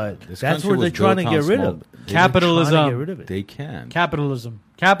on. But This that's country where was they're trying to built get on rid small- of. They- Capitalism. Trying to get rid of it. They can. Capitalism.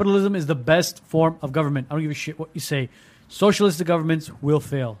 Capitalism is the best form of government. I don't give a shit what you say. Socialistic governments will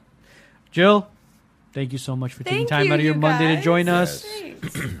fail. Jill, thank you so much for taking Thank time you, out of your you Monday to guys. join us.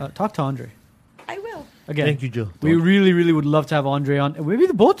 Thanks. Talk to Andre. I will. Again, Thank you, Joe. we really, really would love to have Andre on. Maybe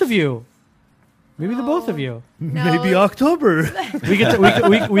the both of you. Maybe the both of you. No, Maybe October.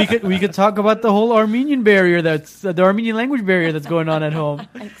 We could talk about the whole Armenian barrier that's the Armenian language barrier that's going on at home.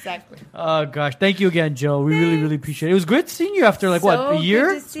 Exactly. Oh gosh, thank you again, Joe. We really, really appreciate it. It was great seeing you after like So what, a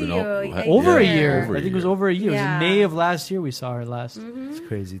year? Good to see Been you. Over a Yeah, year. over a I think it was year. over a year. Yeah. It was in May of last year we saw her last. It's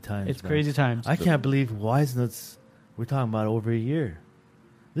crazy times. It's man. crazy times. I can't believe Wisenut's. We're talking about over a year.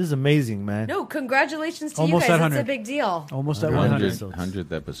 This is amazing, man. No, congratulations to Almost you at guys. It's 100. a big deal. Almost at 100.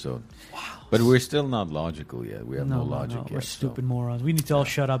 100th episode. Wow. But we're still not logical yet. We have no, logic yet. We're so. stupid morons. We need to all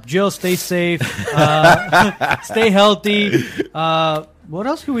shut up. Jill, stay safe. Stay healthy. What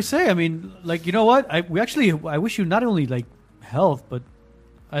else can we say? I mean, like, you know what? I wish you not only like health, but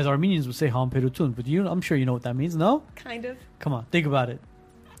as Armenians would say, Ham Perutun. But I'm sure you know what that means, no? Kind of. Come on, think about it.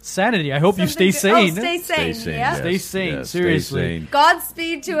 Sanity. I hope you stay Something sane. good. Oh, stay sane. Stay sane. Yeah. yes, Stay sane, yes, seriously. Stay sane.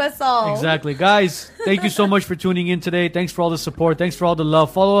 Godspeed to us all. Exactly. Guys, thank you so much for tuning in today. Thanks for all the support. Thanks for all the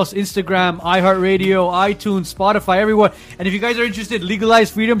love. Follow us Instagram, iHeartRadio, iTunes, Spotify, everywhere. And if you guys are interested,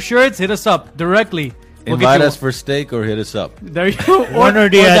 Legalize Freedom shirts, hit us up directly. We'll get Invite you us for steak or hit us up. There you go. One or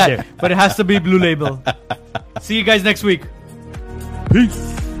the that. other. But it has to be Blue Label. See you guys next week. Peace.